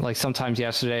yesterday, like sometimes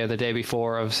yesterday or the day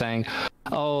before, of saying,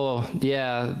 oh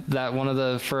yeah, that one of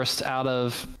the first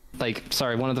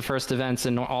events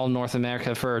in all North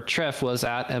America for TRIF was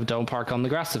at a Dome Park on the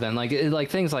Grass event,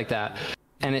 like things like that.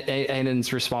 And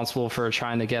Aiden's responsible for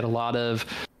trying to get a lot of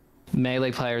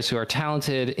Melee players who are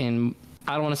talented in,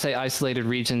 I don't want to say isolated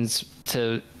regions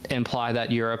to imply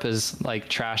that Europe is like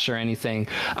trash or anything.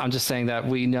 I'm just saying that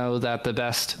we know that the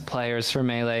best players for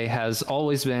Melee has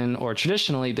always been, or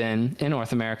traditionally been, in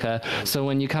North America. So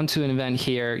when you come to an event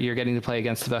here, you're getting to play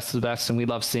against the best of the best, and we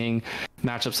love seeing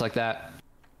matchups like that.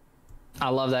 I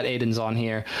love that Aiden's on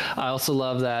here. I also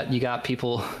love that you got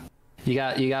people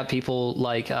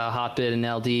like Hotbit and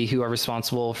LD who are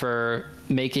responsible for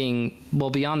making,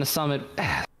 well, Beyond the Summit.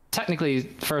 technically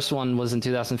first one was in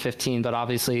 2015, but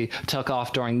obviously took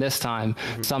off during this time.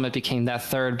 Summit became that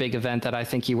third big event that I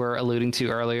think you were alluding to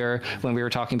earlier when we were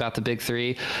talking about the big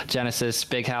three: Genesis,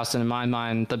 Big House, and in my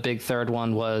mind, the big third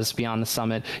one was Beyond the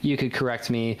Summit. You could correct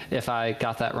me if I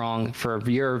got that wrong for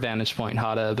your vantage point,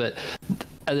 Hada, but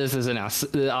this isn't us.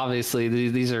 Obviously,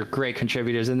 these are great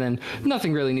contributors, and then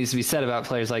nothing really needs to be said about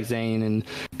players like Zane and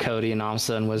Cody and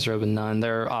Amsa and Wizrobe and Nunn.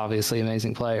 They're obviously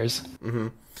amazing players.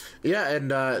 Yeah,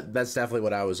 and that's definitely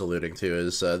what I was alluding to,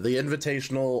 is the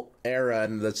Invitational era,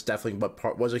 and that's definitely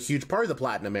what was a huge part of the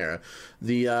Platinum era.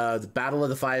 The Battle of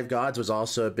the Five Gods was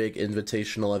also a big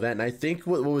Invitational event, and I think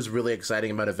what was really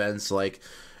exciting about events like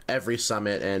every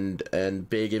Summit and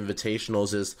big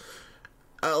Invitationals is,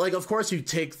 like, of course, you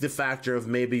take the factor of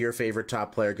maybe your favorite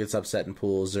top player gets upset in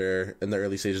pools or in the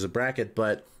early stages of bracket,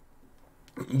 but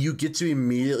you get to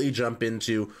immediately jump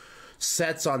into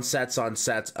sets on sets on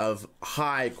sets of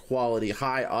high quality,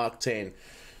 high octane,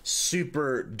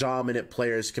 super dominant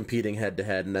players competing head to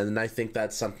head. And I think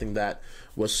that's something that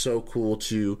was so cool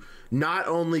to not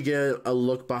only get a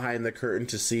look behind the curtain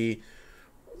to see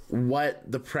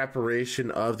what the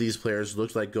preparation of these players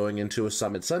looked like going into a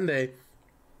Summit Sunday,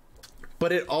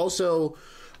 but it also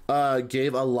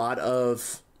gave a lot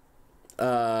of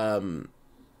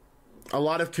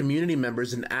community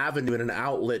members an avenue and an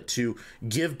outlet to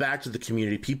give back to the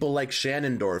community. People like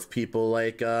Shannondorf, people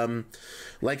like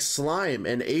Slime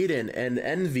and Aiden and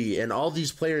Envy, and all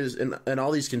these players and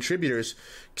all these contributors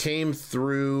came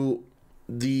through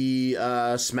the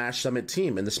Smash Summit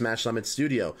team and the Smash Summit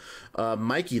studio.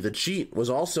 Mikey the Cheat was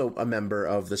also a member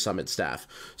of the Summit staff.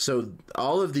 So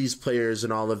all of these players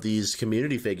and all of these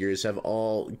community figures have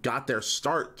all got their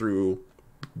start through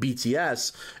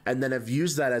BTS, and then have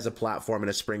used that as a platform and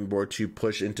a springboard to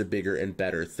push into bigger and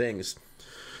better things.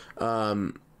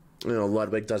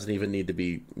 Ludwig doesn't even need to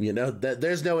be,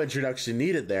 there's no introduction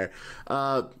needed there.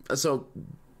 So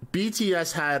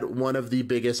BTS had one of the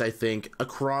biggest, I think,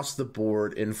 across the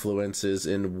board influences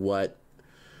in what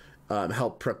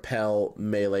helped propel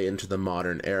Melee into the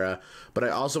modern era. But I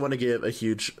also want to give a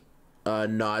huge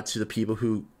nod to the people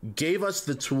who gave us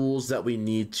the tools that we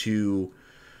need to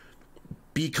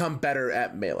become better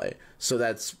at Melee. So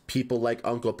that's people like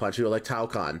Uncle Punch, people like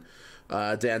Taucon,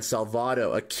 Dan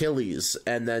Salvato, Achilles,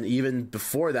 and then even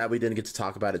before that, we didn't get to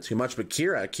talk about it too much, but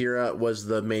Kira was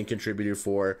the main contributor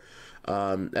for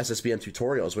SSBM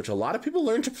tutorials, which a lot of people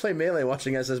learn to play Melee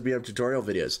watching SSBM tutorial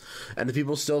videos, and the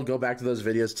people still go back to those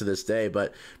videos to this day.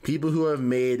 But people who have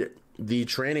made the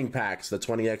training packs, the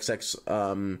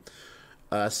 20XX,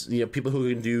 people who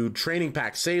can do training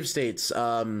packs, save states,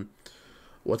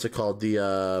 what's it called?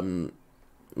 The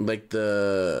like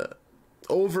the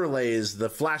overlays, the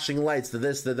flashing lights, the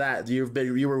this, the that. You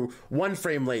were 1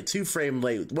 frame late, 2 frame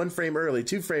late, 1 frame early,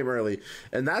 2 frame early,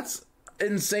 and that's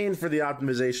insane for the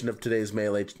optimization of today's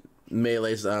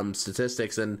Melee's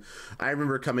statistics. And I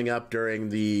remember coming up during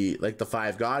the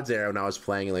Five Gods era when I was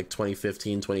playing in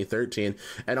 2015, 2013,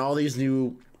 and all these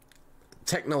new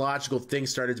technological things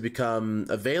started to become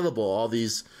available. All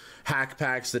these hack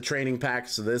packs, the training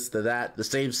packs, the this, the that, the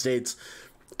save states.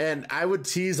 And I would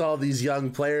tease all these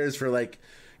young players for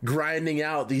grinding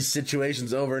out these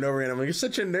situations over and over again. I'm like, you're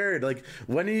such a nerd.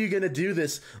 When are you going to do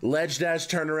this ledge dash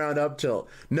turnaround up tilt?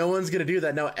 No one's going to do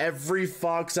that. Now every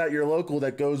Fox at your local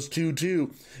that goes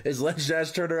 2-2 is ledge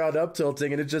dash turnaround up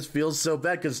tilting, and it just feels so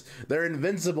bad because they're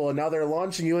invincible and now they're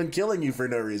launching you and killing you for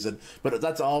no reason. But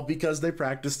that's all because they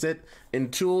practiced it in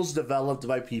tools developed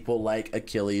by people like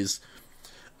Achilles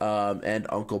and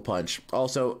Uncle Punch.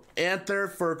 Also, Anther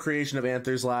for creation of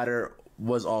Anther's Ladder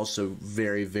was also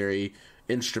very, very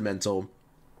instrumental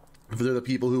for the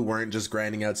people who weren't just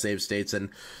grinding out save states and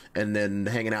then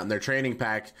hanging out in their training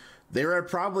pack. They were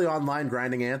probably online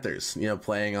grinding Anthers,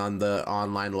 playing on the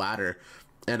online ladder.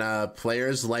 And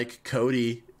players like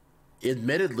Cody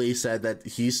admittedly said that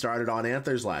he started on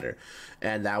Anthers Ladder,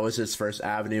 and that was his first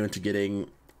avenue into getting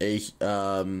a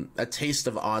taste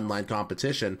of online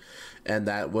competition, and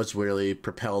that was really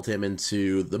propelled him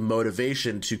into the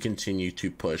motivation to continue to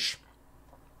push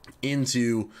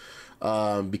into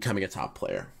becoming a top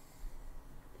player.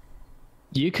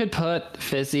 You could put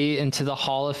Fizzy into the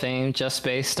Hall of Fame just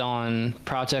based on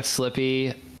Project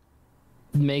Slippy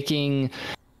making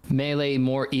Melee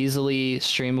more easily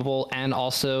streamable and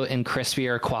also in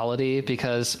crispier quality,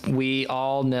 because we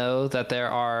all know that there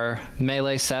are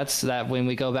Melee sets that when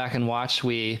we go back and watch,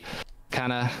 we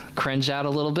kind of cringe at a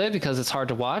little bit because it's hard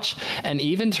to watch. And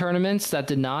even tournaments that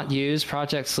did not use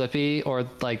Project Slippy or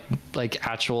like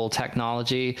actual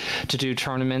technology to do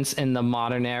tournaments in the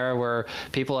modern era, where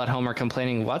people at home are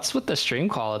complaining, what's with the stream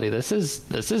quality? This is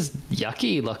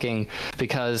yucky looking,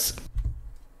 because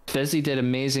Fizzy did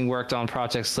amazing work on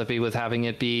Project Slippy with having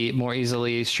it be more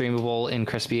easily streamable in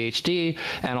crispy HD,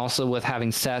 and also with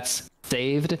having sets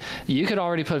saved. You could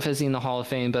already put Fizzy in the Hall of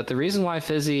Fame, but the reason why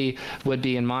Fizzy would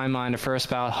be, in my mind, a first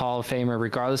ballot Hall of Famer,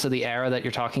 regardless of the era that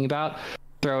you're talking about,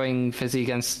 throwing Fizzy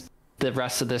against the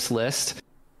rest of this list,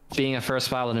 being a first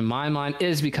ballot in my mind,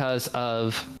 is because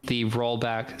of the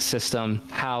rollback system,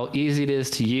 how easy it is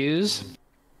to use.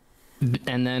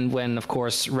 And then when, of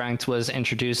course, ranked was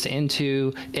introduced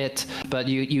into it, but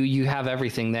you have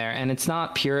everything there, and it's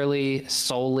not purely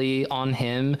solely on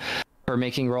him for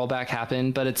making rollback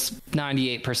happen, but it's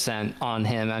 98% on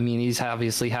him. I mean, he's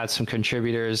obviously had some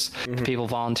contributors, people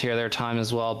volunteer their time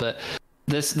as well, but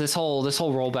this whole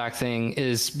rollback thing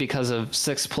is because of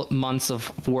 6 months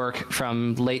of work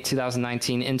from late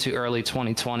 2019 into early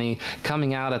 2020,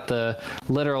 coming out at the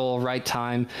literal right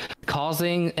time,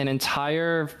 causing an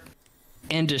entire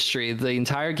industry, the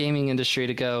entire gaming industry,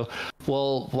 to go,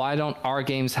 well, why don't our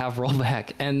games have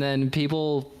rollback? And then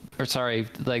people, or sorry,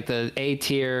 like the A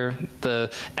tier, the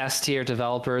S tier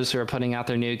developers who are putting out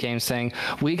their new games saying,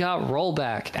 we got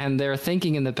rollback, and they're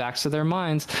thinking in the backs of their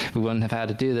minds, we wouldn't have had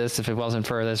to do this if it wasn't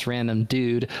for this random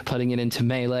dude putting it into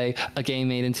Melee, a game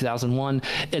made in 2001.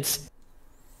 It's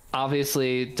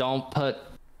obviously, don't put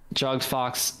Drugged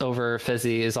Fox over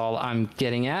Fizzy is all I'm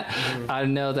getting at. I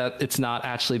know that it's not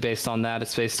actually based on that.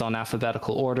 It's based on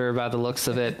alphabetical order by the looks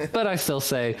of it. But I still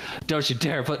say, don't you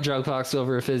dare put Drugged Fox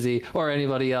over Fizzy or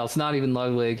anybody else, not even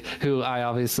Ludwig, who I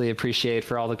obviously appreciate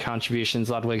for all the contributions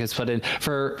Ludwig has put in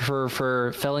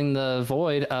for filling the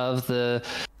void of the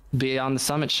Beyond the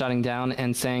Summit shutting down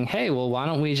and saying, hey, well, why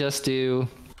don't we just do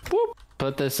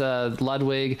put this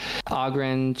Ludwig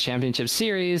Ogren Championship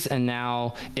Series, and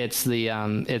now it's the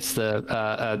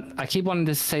I keep wanting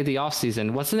to say the Offseason.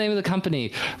 What's the name of the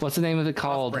company? What's the name of it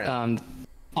called?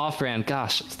 Off-brand.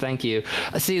 Gosh, thank you.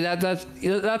 See,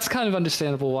 that's kind of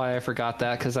understandable why I forgot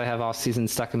that, because I have Offseason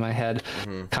stuck in my head,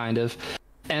 kind of.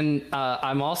 And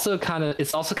I'm also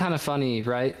it's also kind of funny,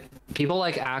 right? People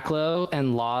like Aklo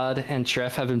and Laud and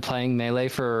Triff have been playing Melee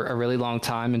for a really long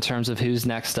time in terms of who's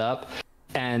next up.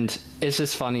 And it's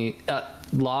just funny.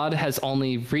 Laud has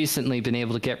only recently been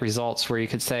able to get results where you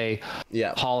could say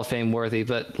Hall of Fame worthy,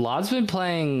 but Laud's been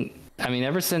playing, I mean,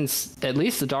 ever since at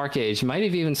least the Dark Age. Might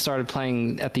have even started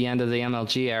playing at the end of the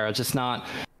MLG era, just not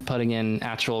putting in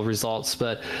actual results.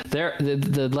 But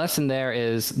the lesson there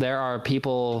is there are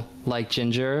people like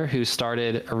Ginger who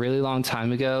started a really long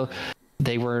time ago.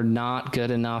 They were not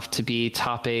good enough to be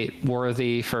top 8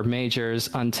 worthy for majors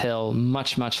until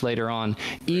much, much later on.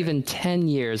 Even 10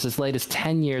 years, as late as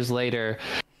 10 years later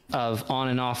of on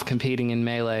and off competing in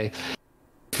Melee.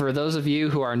 For those of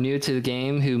you who are new to the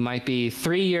game, who might be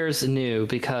 3 years new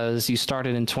because you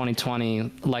started in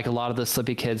 2020, like a lot of the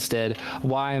Slippy kids did,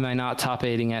 why am I not top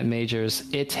 8ing at majors?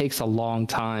 It takes a long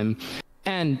time.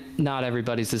 And not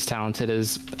everybody's as talented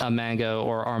as a Mango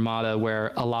or Armada,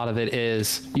 where a lot of it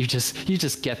is you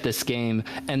just get this game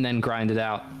and then grind it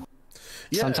out.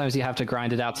 Yeah. Sometimes you have to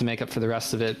grind it out to make up for the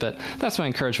rest of it, but that's my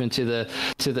encouragement to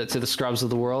the scrubs of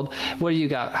the world. What do you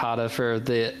got, Hada, for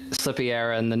the Slippy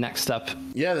era and the next up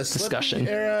discussion? The Slippy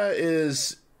era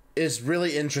is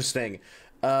really interesting.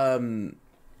 I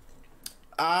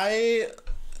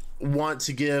want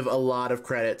to give a lot of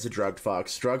credit to Drugged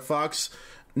Fox. Drugged Fox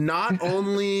not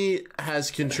only has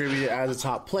contributed as a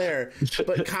top player,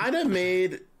 but kind of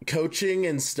made coaching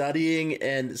and studying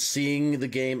and seeing the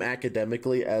game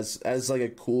academically as like a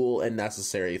cool and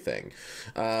necessary thing.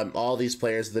 All these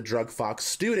players, the Drugged Fox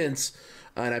students,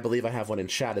 and I believe I have one in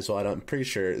chat as well. I'm pretty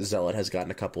sure Zealot has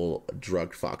gotten a couple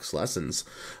Drugged Fox lessons.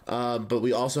 But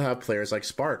we also have players like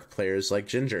Spark, players like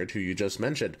Ginger, who you just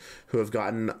mentioned, who have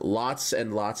gotten lots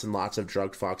and lots and lots of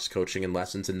Drugged Fox coaching and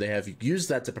lessons, and they have used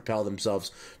that to propel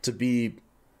themselves to be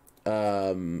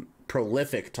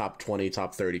prolific top 20,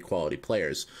 top 30 quality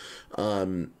players.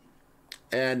 And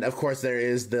of course there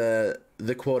is the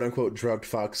quote-unquote Drugged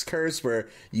Fox curse, where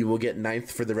you will get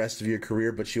 9th for the rest of your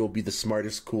career, but you will be the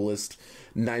smartest, coolest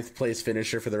 9th place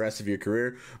finisher for the rest of your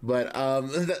career. But I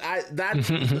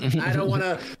don't want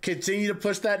to continue to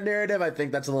push that narrative. I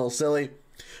think that's a little silly.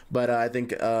 But I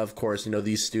think, of course,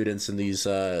 these students and these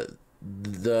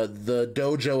the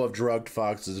dojo of Drugged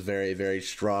Fox is very, very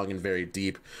strong and very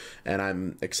deep, and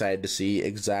I'm excited to see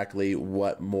exactly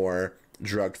what more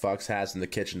Drugged Fox has in the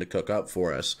kitchen to cook up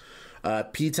for us.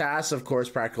 PTAS, of course,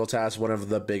 Practical Task, one of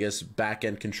the biggest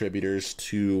back-end contributors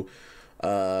to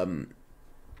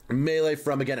Melee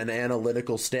from, again, an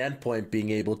analytical standpoint, being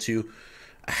able to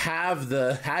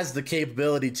has the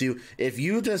capability to, if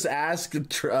you just ask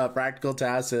Practical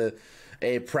Task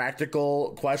a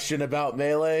practical question about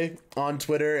Melee on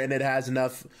Twitter, and it has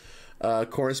enough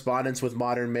correspondence with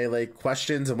modern Melee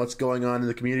questions and what's going on in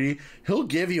the community, he'll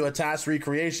give you a task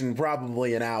recreation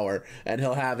probably an hour, and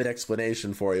he'll have an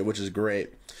explanation for you, which is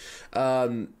great.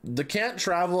 The Can't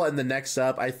Travel and the next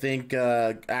up, I think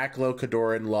Aklo,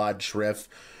 Kadoran, Lod, Triff.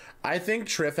 I think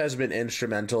Triff has been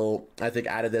instrumental. I think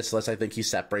out of this list, I think he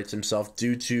separates himself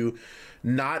due to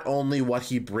not only what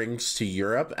he brings to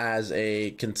Europe as a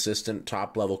consistent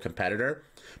top-level competitor,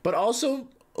 but also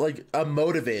like a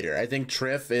motivator. I think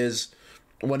Triff is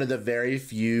one of the very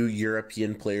few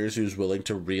European players who's willing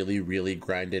to really, really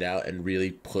grind it out and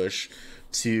really push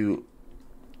to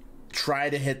try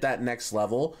to hit that next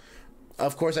level.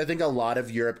 Of course, I think a lot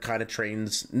of Europe kind of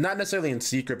trains, not necessarily in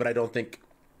secret, but I don't think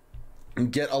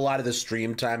get a lot of the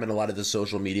stream time and a lot of the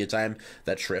social media time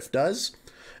that Triff does.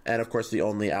 And of course, the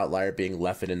only outlier being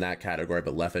Leffen in that category,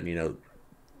 but Leffen, you know,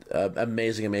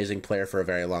 amazing player for a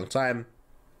very long time,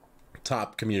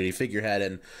 top community figurehead,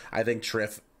 and I think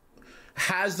Triff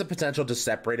has the potential to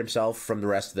separate himself from the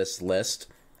rest of this list,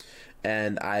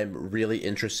 and I'm really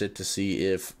interested to see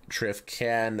if Triff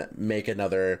can make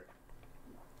another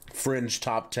fringe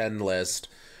top 10 list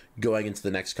going into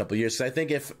the next couple of years. So I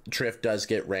think if Triff does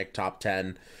get ranked top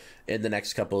 10 in the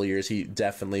next couple of years, he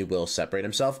definitely will separate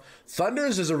himself.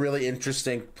 Thunders is a really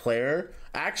interesting player.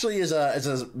 Actually is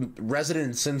a resident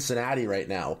in Cincinnati right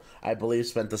now. I believe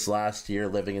spent this last year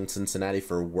living in Cincinnati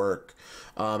for work.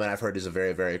 And I've heard he's a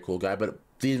very, very cool guy. But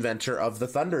the inventor of the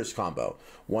Thunders combo,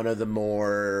 one of the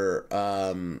more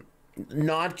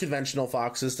non-conventional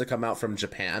foxes to come out from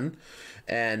Japan,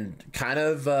 and kind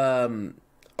of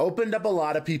opened up a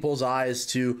lot of people's eyes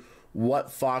to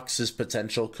what Fox's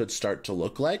potential could start to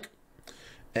look like.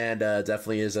 And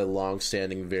definitely is a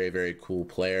long-standing, very, very cool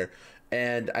player.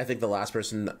 And I think the last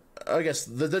person, I guess,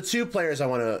 the two players I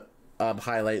want to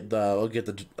highlight, we'll get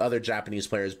the other Japanese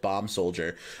players, Bomb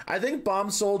Soldier. I think Bomb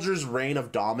Soldier's reign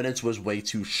of dominance was way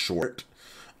too short.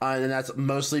 And that's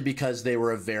mostly because they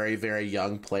were a very, very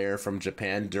young player from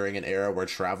Japan during an era where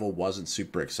travel wasn't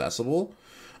super accessible.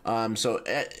 So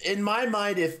in my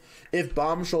mind, if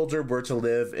Bomb Soldier were to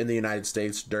live in the United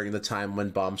States during the time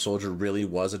when Bomb Soldier really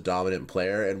was a dominant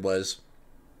player and was,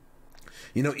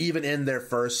 you know, even in their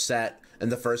first set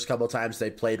and the first couple of times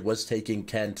they played, was taking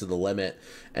Ken to the limit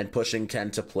and pushing Ken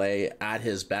to play at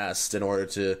his best in order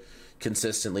to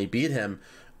consistently beat him,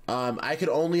 I could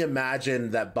only imagine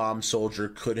that Bomb Soldier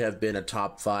could have been a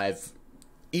top 5,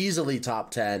 easily top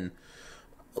 10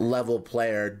 level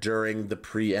player during the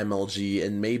pre-MLG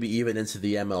and maybe even into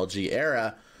the MLG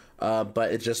era,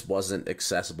 but it just wasn't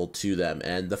accessible to them.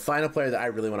 And the final player that I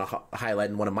really want to highlight,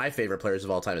 and one of my favorite players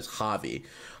of all time, is Javi.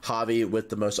 Javi, with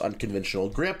the most unconventional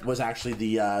grip, was actually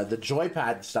the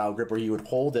joypad style grip, where he would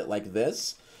hold it like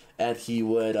this, and he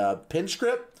would pinch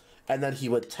grip, and then he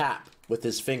would tap with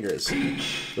his fingers,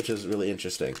 which is really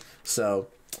interesting. So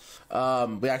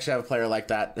we actually have a player like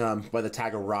that by the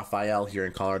tag of Raphael here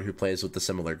in Colorado who plays with the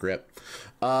similar grip.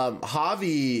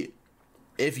 Javi,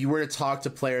 if you were to talk to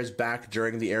players back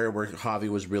during the era where Javi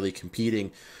was really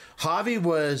competing, Javi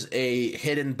was a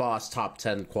hidden boss top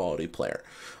 10 quality player.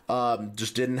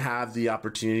 Just didn't have the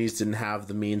opportunities, didn't have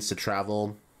the means to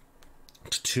travel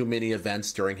to too many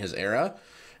events during his era.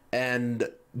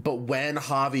 But when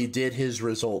Javi did, his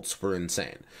results were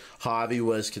insane. Javi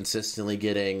was consistently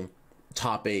getting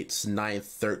top 8s,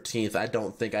 9th, 13th. I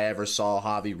don't think I ever saw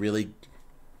Javi really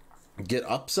get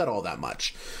upset all that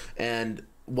much, and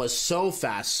was so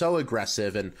fast, so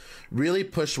aggressive, and really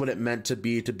pushed what it meant to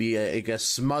be a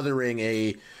smothering,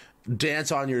 a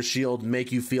dance on your shield,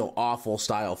 make you feel awful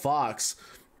style Fox,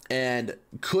 and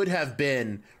could have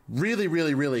been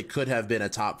really could have been a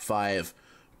top 5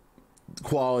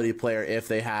 quality player if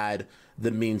they had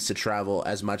the means to travel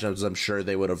as much as I'm sure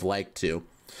they would have liked to.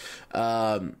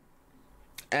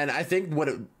 And I think what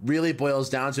it really boils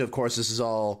down to, of course, this is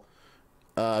all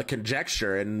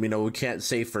conjecture, and, you know, we can't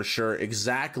say for sure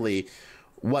exactly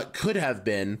what could have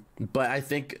been, but I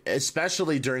think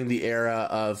especially during the era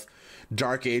of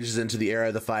Dark Ages into the era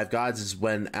of the Five Gods is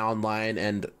when online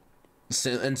and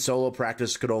solo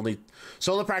practice could only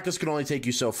take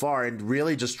you so far, and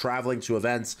really just traveling to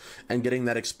events and getting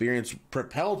that experience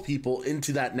propelled people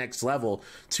into that next level,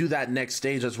 to that next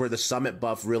stage. That's where the summit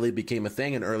buff really became a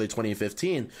thing in early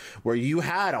 2015, where you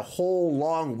had a whole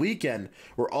long weekend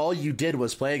where all you did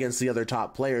was play against the other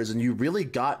top players, and you really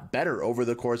got better over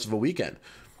the course of a weekend.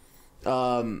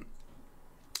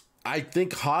 I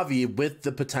think Javi, with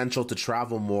the potential to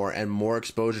travel more and more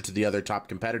exposure to the other top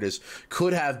competitors,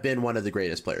 could have been one of the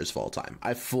greatest players of all time.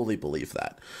 I fully believe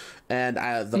that. And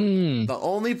the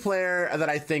only player that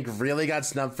I think really got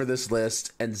snubbed for this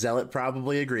list, and Zealot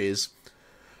probably agrees,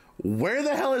 where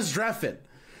the hell is Drephen?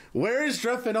 Where is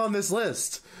Drephen on this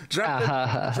list?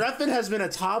 Drephen has been a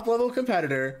top-level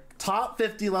competitor, top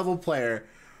 50-level player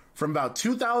from about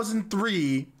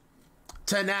 2003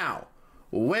 to now.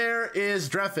 Where is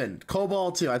Drephen?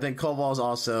 Cobalt too. I think Cobalt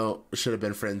also should have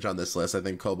been fringe on this list. I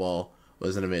think Cobalt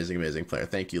was an amazing player.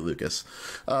 Thank you, Lucas.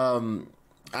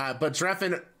 But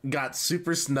Drephen got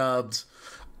super snubbed.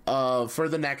 For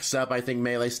the next up, I think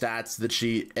melee stats, the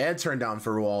cheat, and turn down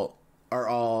for roll are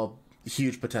all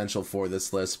huge potential for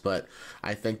this list. But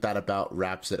I think that about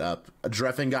wraps it up.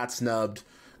 Drephen got snubbed.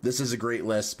 This is a great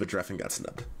list, but Drephen got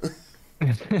snubbed.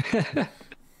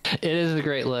 It is a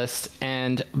great list.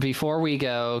 And before we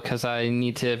go, because I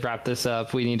need to wrap this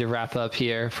up, we need to wrap up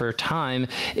here for time,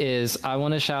 is I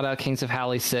want to shout out Kings of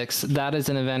Hali 6. That is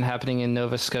an event happening in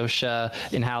Nova Scotia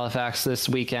in Halifax this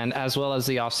weekend, as well as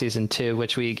the Offseason 2,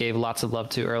 which we gave lots of love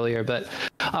to earlier. But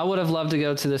I would have loved to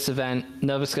go to this event.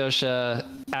 Nova Scotia,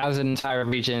 as an entire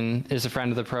region, is a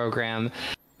friend of the program.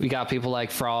 We got people like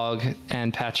Frog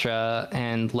and Petra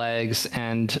and Legs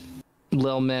and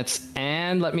Lil Mitz,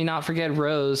 and let me not forget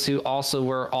Rose, who also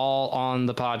were all on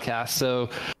the podcast. So,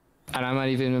 and I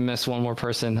might even miss one more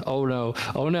person. Oh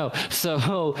no.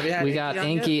 So we got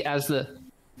Inky as the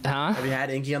Have you had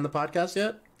Inky on the podcast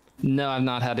yet? No, I've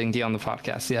not had Inky on the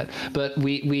podcast yet, but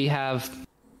we have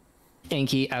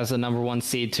Inky as the number 1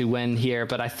 seed to win here.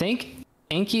 But I think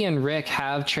Inky and Rick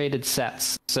have traded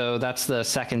sets, so that's the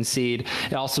 2nd seed.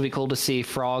 It'd also be cool to see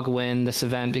Frog win this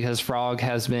event, because Frog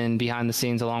has been behind the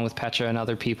scenes along with Petra and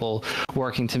other people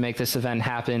working to make this event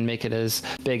happen, make it as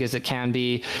big as it can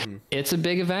be. It's a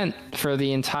big event for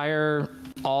the entire,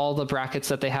 all the brackets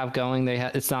that they have going.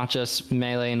 It's not just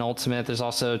Melee and Ultimate. There's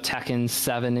also Tekken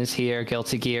 7 is here,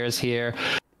 Guilty Gear is here.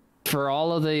 For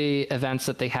all of the events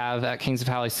that they have at Kings of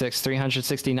Hali 6,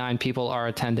 369 people are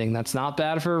attending. That's not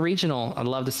bad for a regional. I'd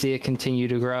love to see it continue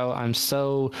to grow. I'm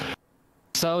so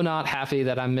not happy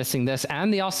that I'm missing this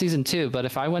and the Offseason 2. But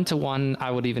if I went to one,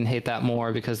 I would even hate that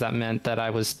more, because that meant that I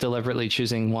was deliberately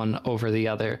choosing one over the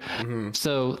other.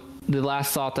 So the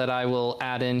last thought that I will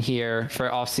add in here for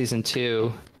Offseason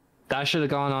 2, I should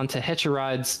have gone on to Hitch a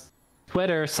Ride's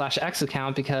Twitter/X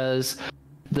account, because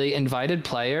the invited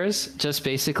players just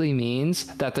basically means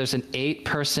that there's an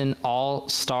 8-person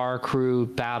all-star crew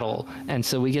battle. And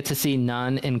so we get to see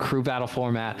none in crew battle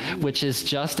format, which is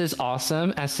just as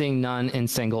awesome as seeing none in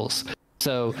singles.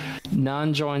 So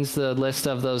none joins the list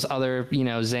of those other,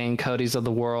 Zane Codys of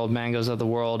the world, Mangos of the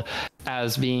world,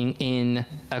 as being in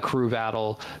a crew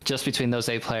battle just between those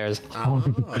 8 players.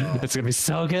 It's gonna be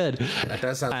so good.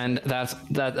 And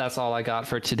that's all I got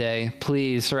for today.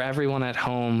 Please, for everyone at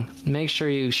home, make sure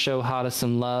you show Hada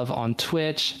some love on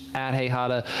Twitch at Hey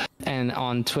Hada, and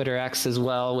on Twitter X as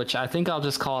well, which I think I'll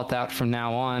just call it that from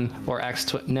now on, or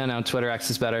Twitter X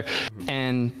is better.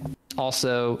 And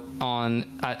also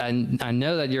I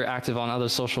know that you're active on other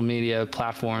social media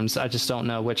platforms. I just don't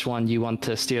know which one you want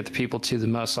to steer the people to the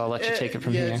most, so I'll let you take it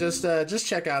from here. Just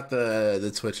check out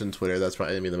the Twitch and Twitter. That's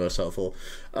probably the most helpful.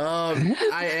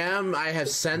 I have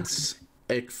sent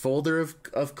a folder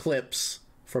of clips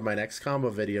for my next combo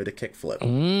video to kickflip.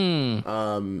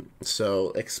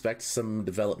 So expect some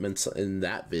developments in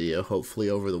that video, hopefully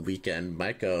over the weekend.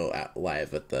 Might go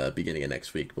live at the beginning of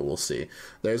next week, but we'll see.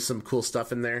 There's some cool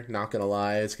stuff in there, not gonna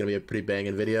lie. It's gonna be a pretty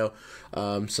banging video.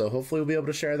 So hopefully we'll be able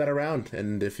to share that around.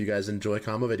 And if you guys enjoy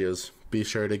combo videos, be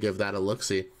sure to give that a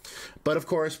look-see. But of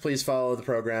course, please follow the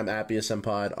program at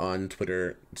BSMPod on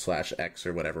Twitter/X,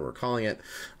 or whatever we're calling it.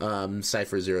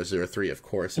 Cypher003, of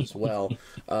course, as well.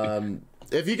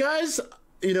 If you guys,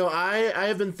 I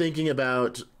have been thinking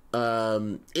about,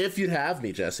 if you'd have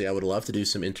me, Jesse, I would love to do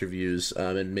some interviews,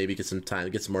 and maybe get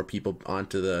some more people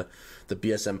onto the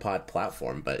BSM Pod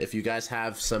platform. But if you guys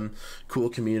have some cool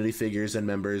community figures and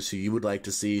members who you would like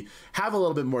to see have a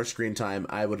little bit more screen time,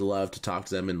 I would love to talk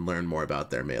to them and learn more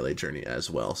about their Melee journey as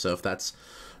well. So if that's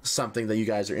something that you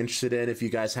guys are interested in, if you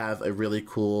guys have a really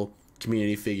cool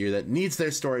community figure that needs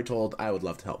their story told, I would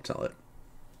love to help tell it.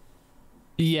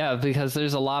 Yeah, because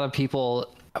there's a lot of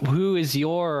people. Who is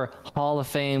your Hall of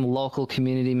Fame local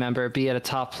community member, be it a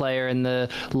top player in the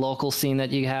local scene that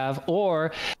you have,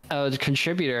 or a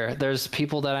contributor? There's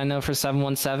people that I know for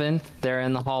 717, they're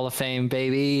in the Hall of Fame,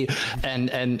 baby,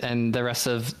 and the rest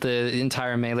of the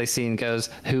entire Melee scene goes,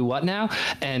 who, what now?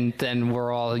 And then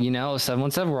we're all,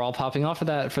 717, we're all popping off of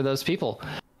that for those people.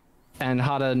 and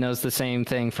Hada knows the same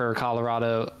thing for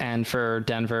Colorado and for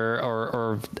Denver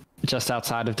or just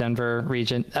outside of Denver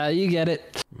region. You get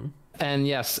it. And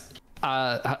yes,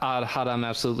 Hada, I'm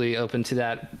absolutely open to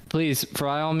that. Please,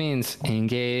 by all means,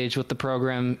 engage with the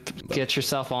program. Get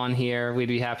yourself on here. We'd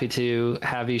be happy to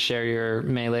have you share your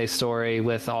Melee story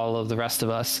with all of the rest of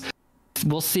us.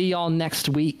 We'll see y'all next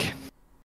week.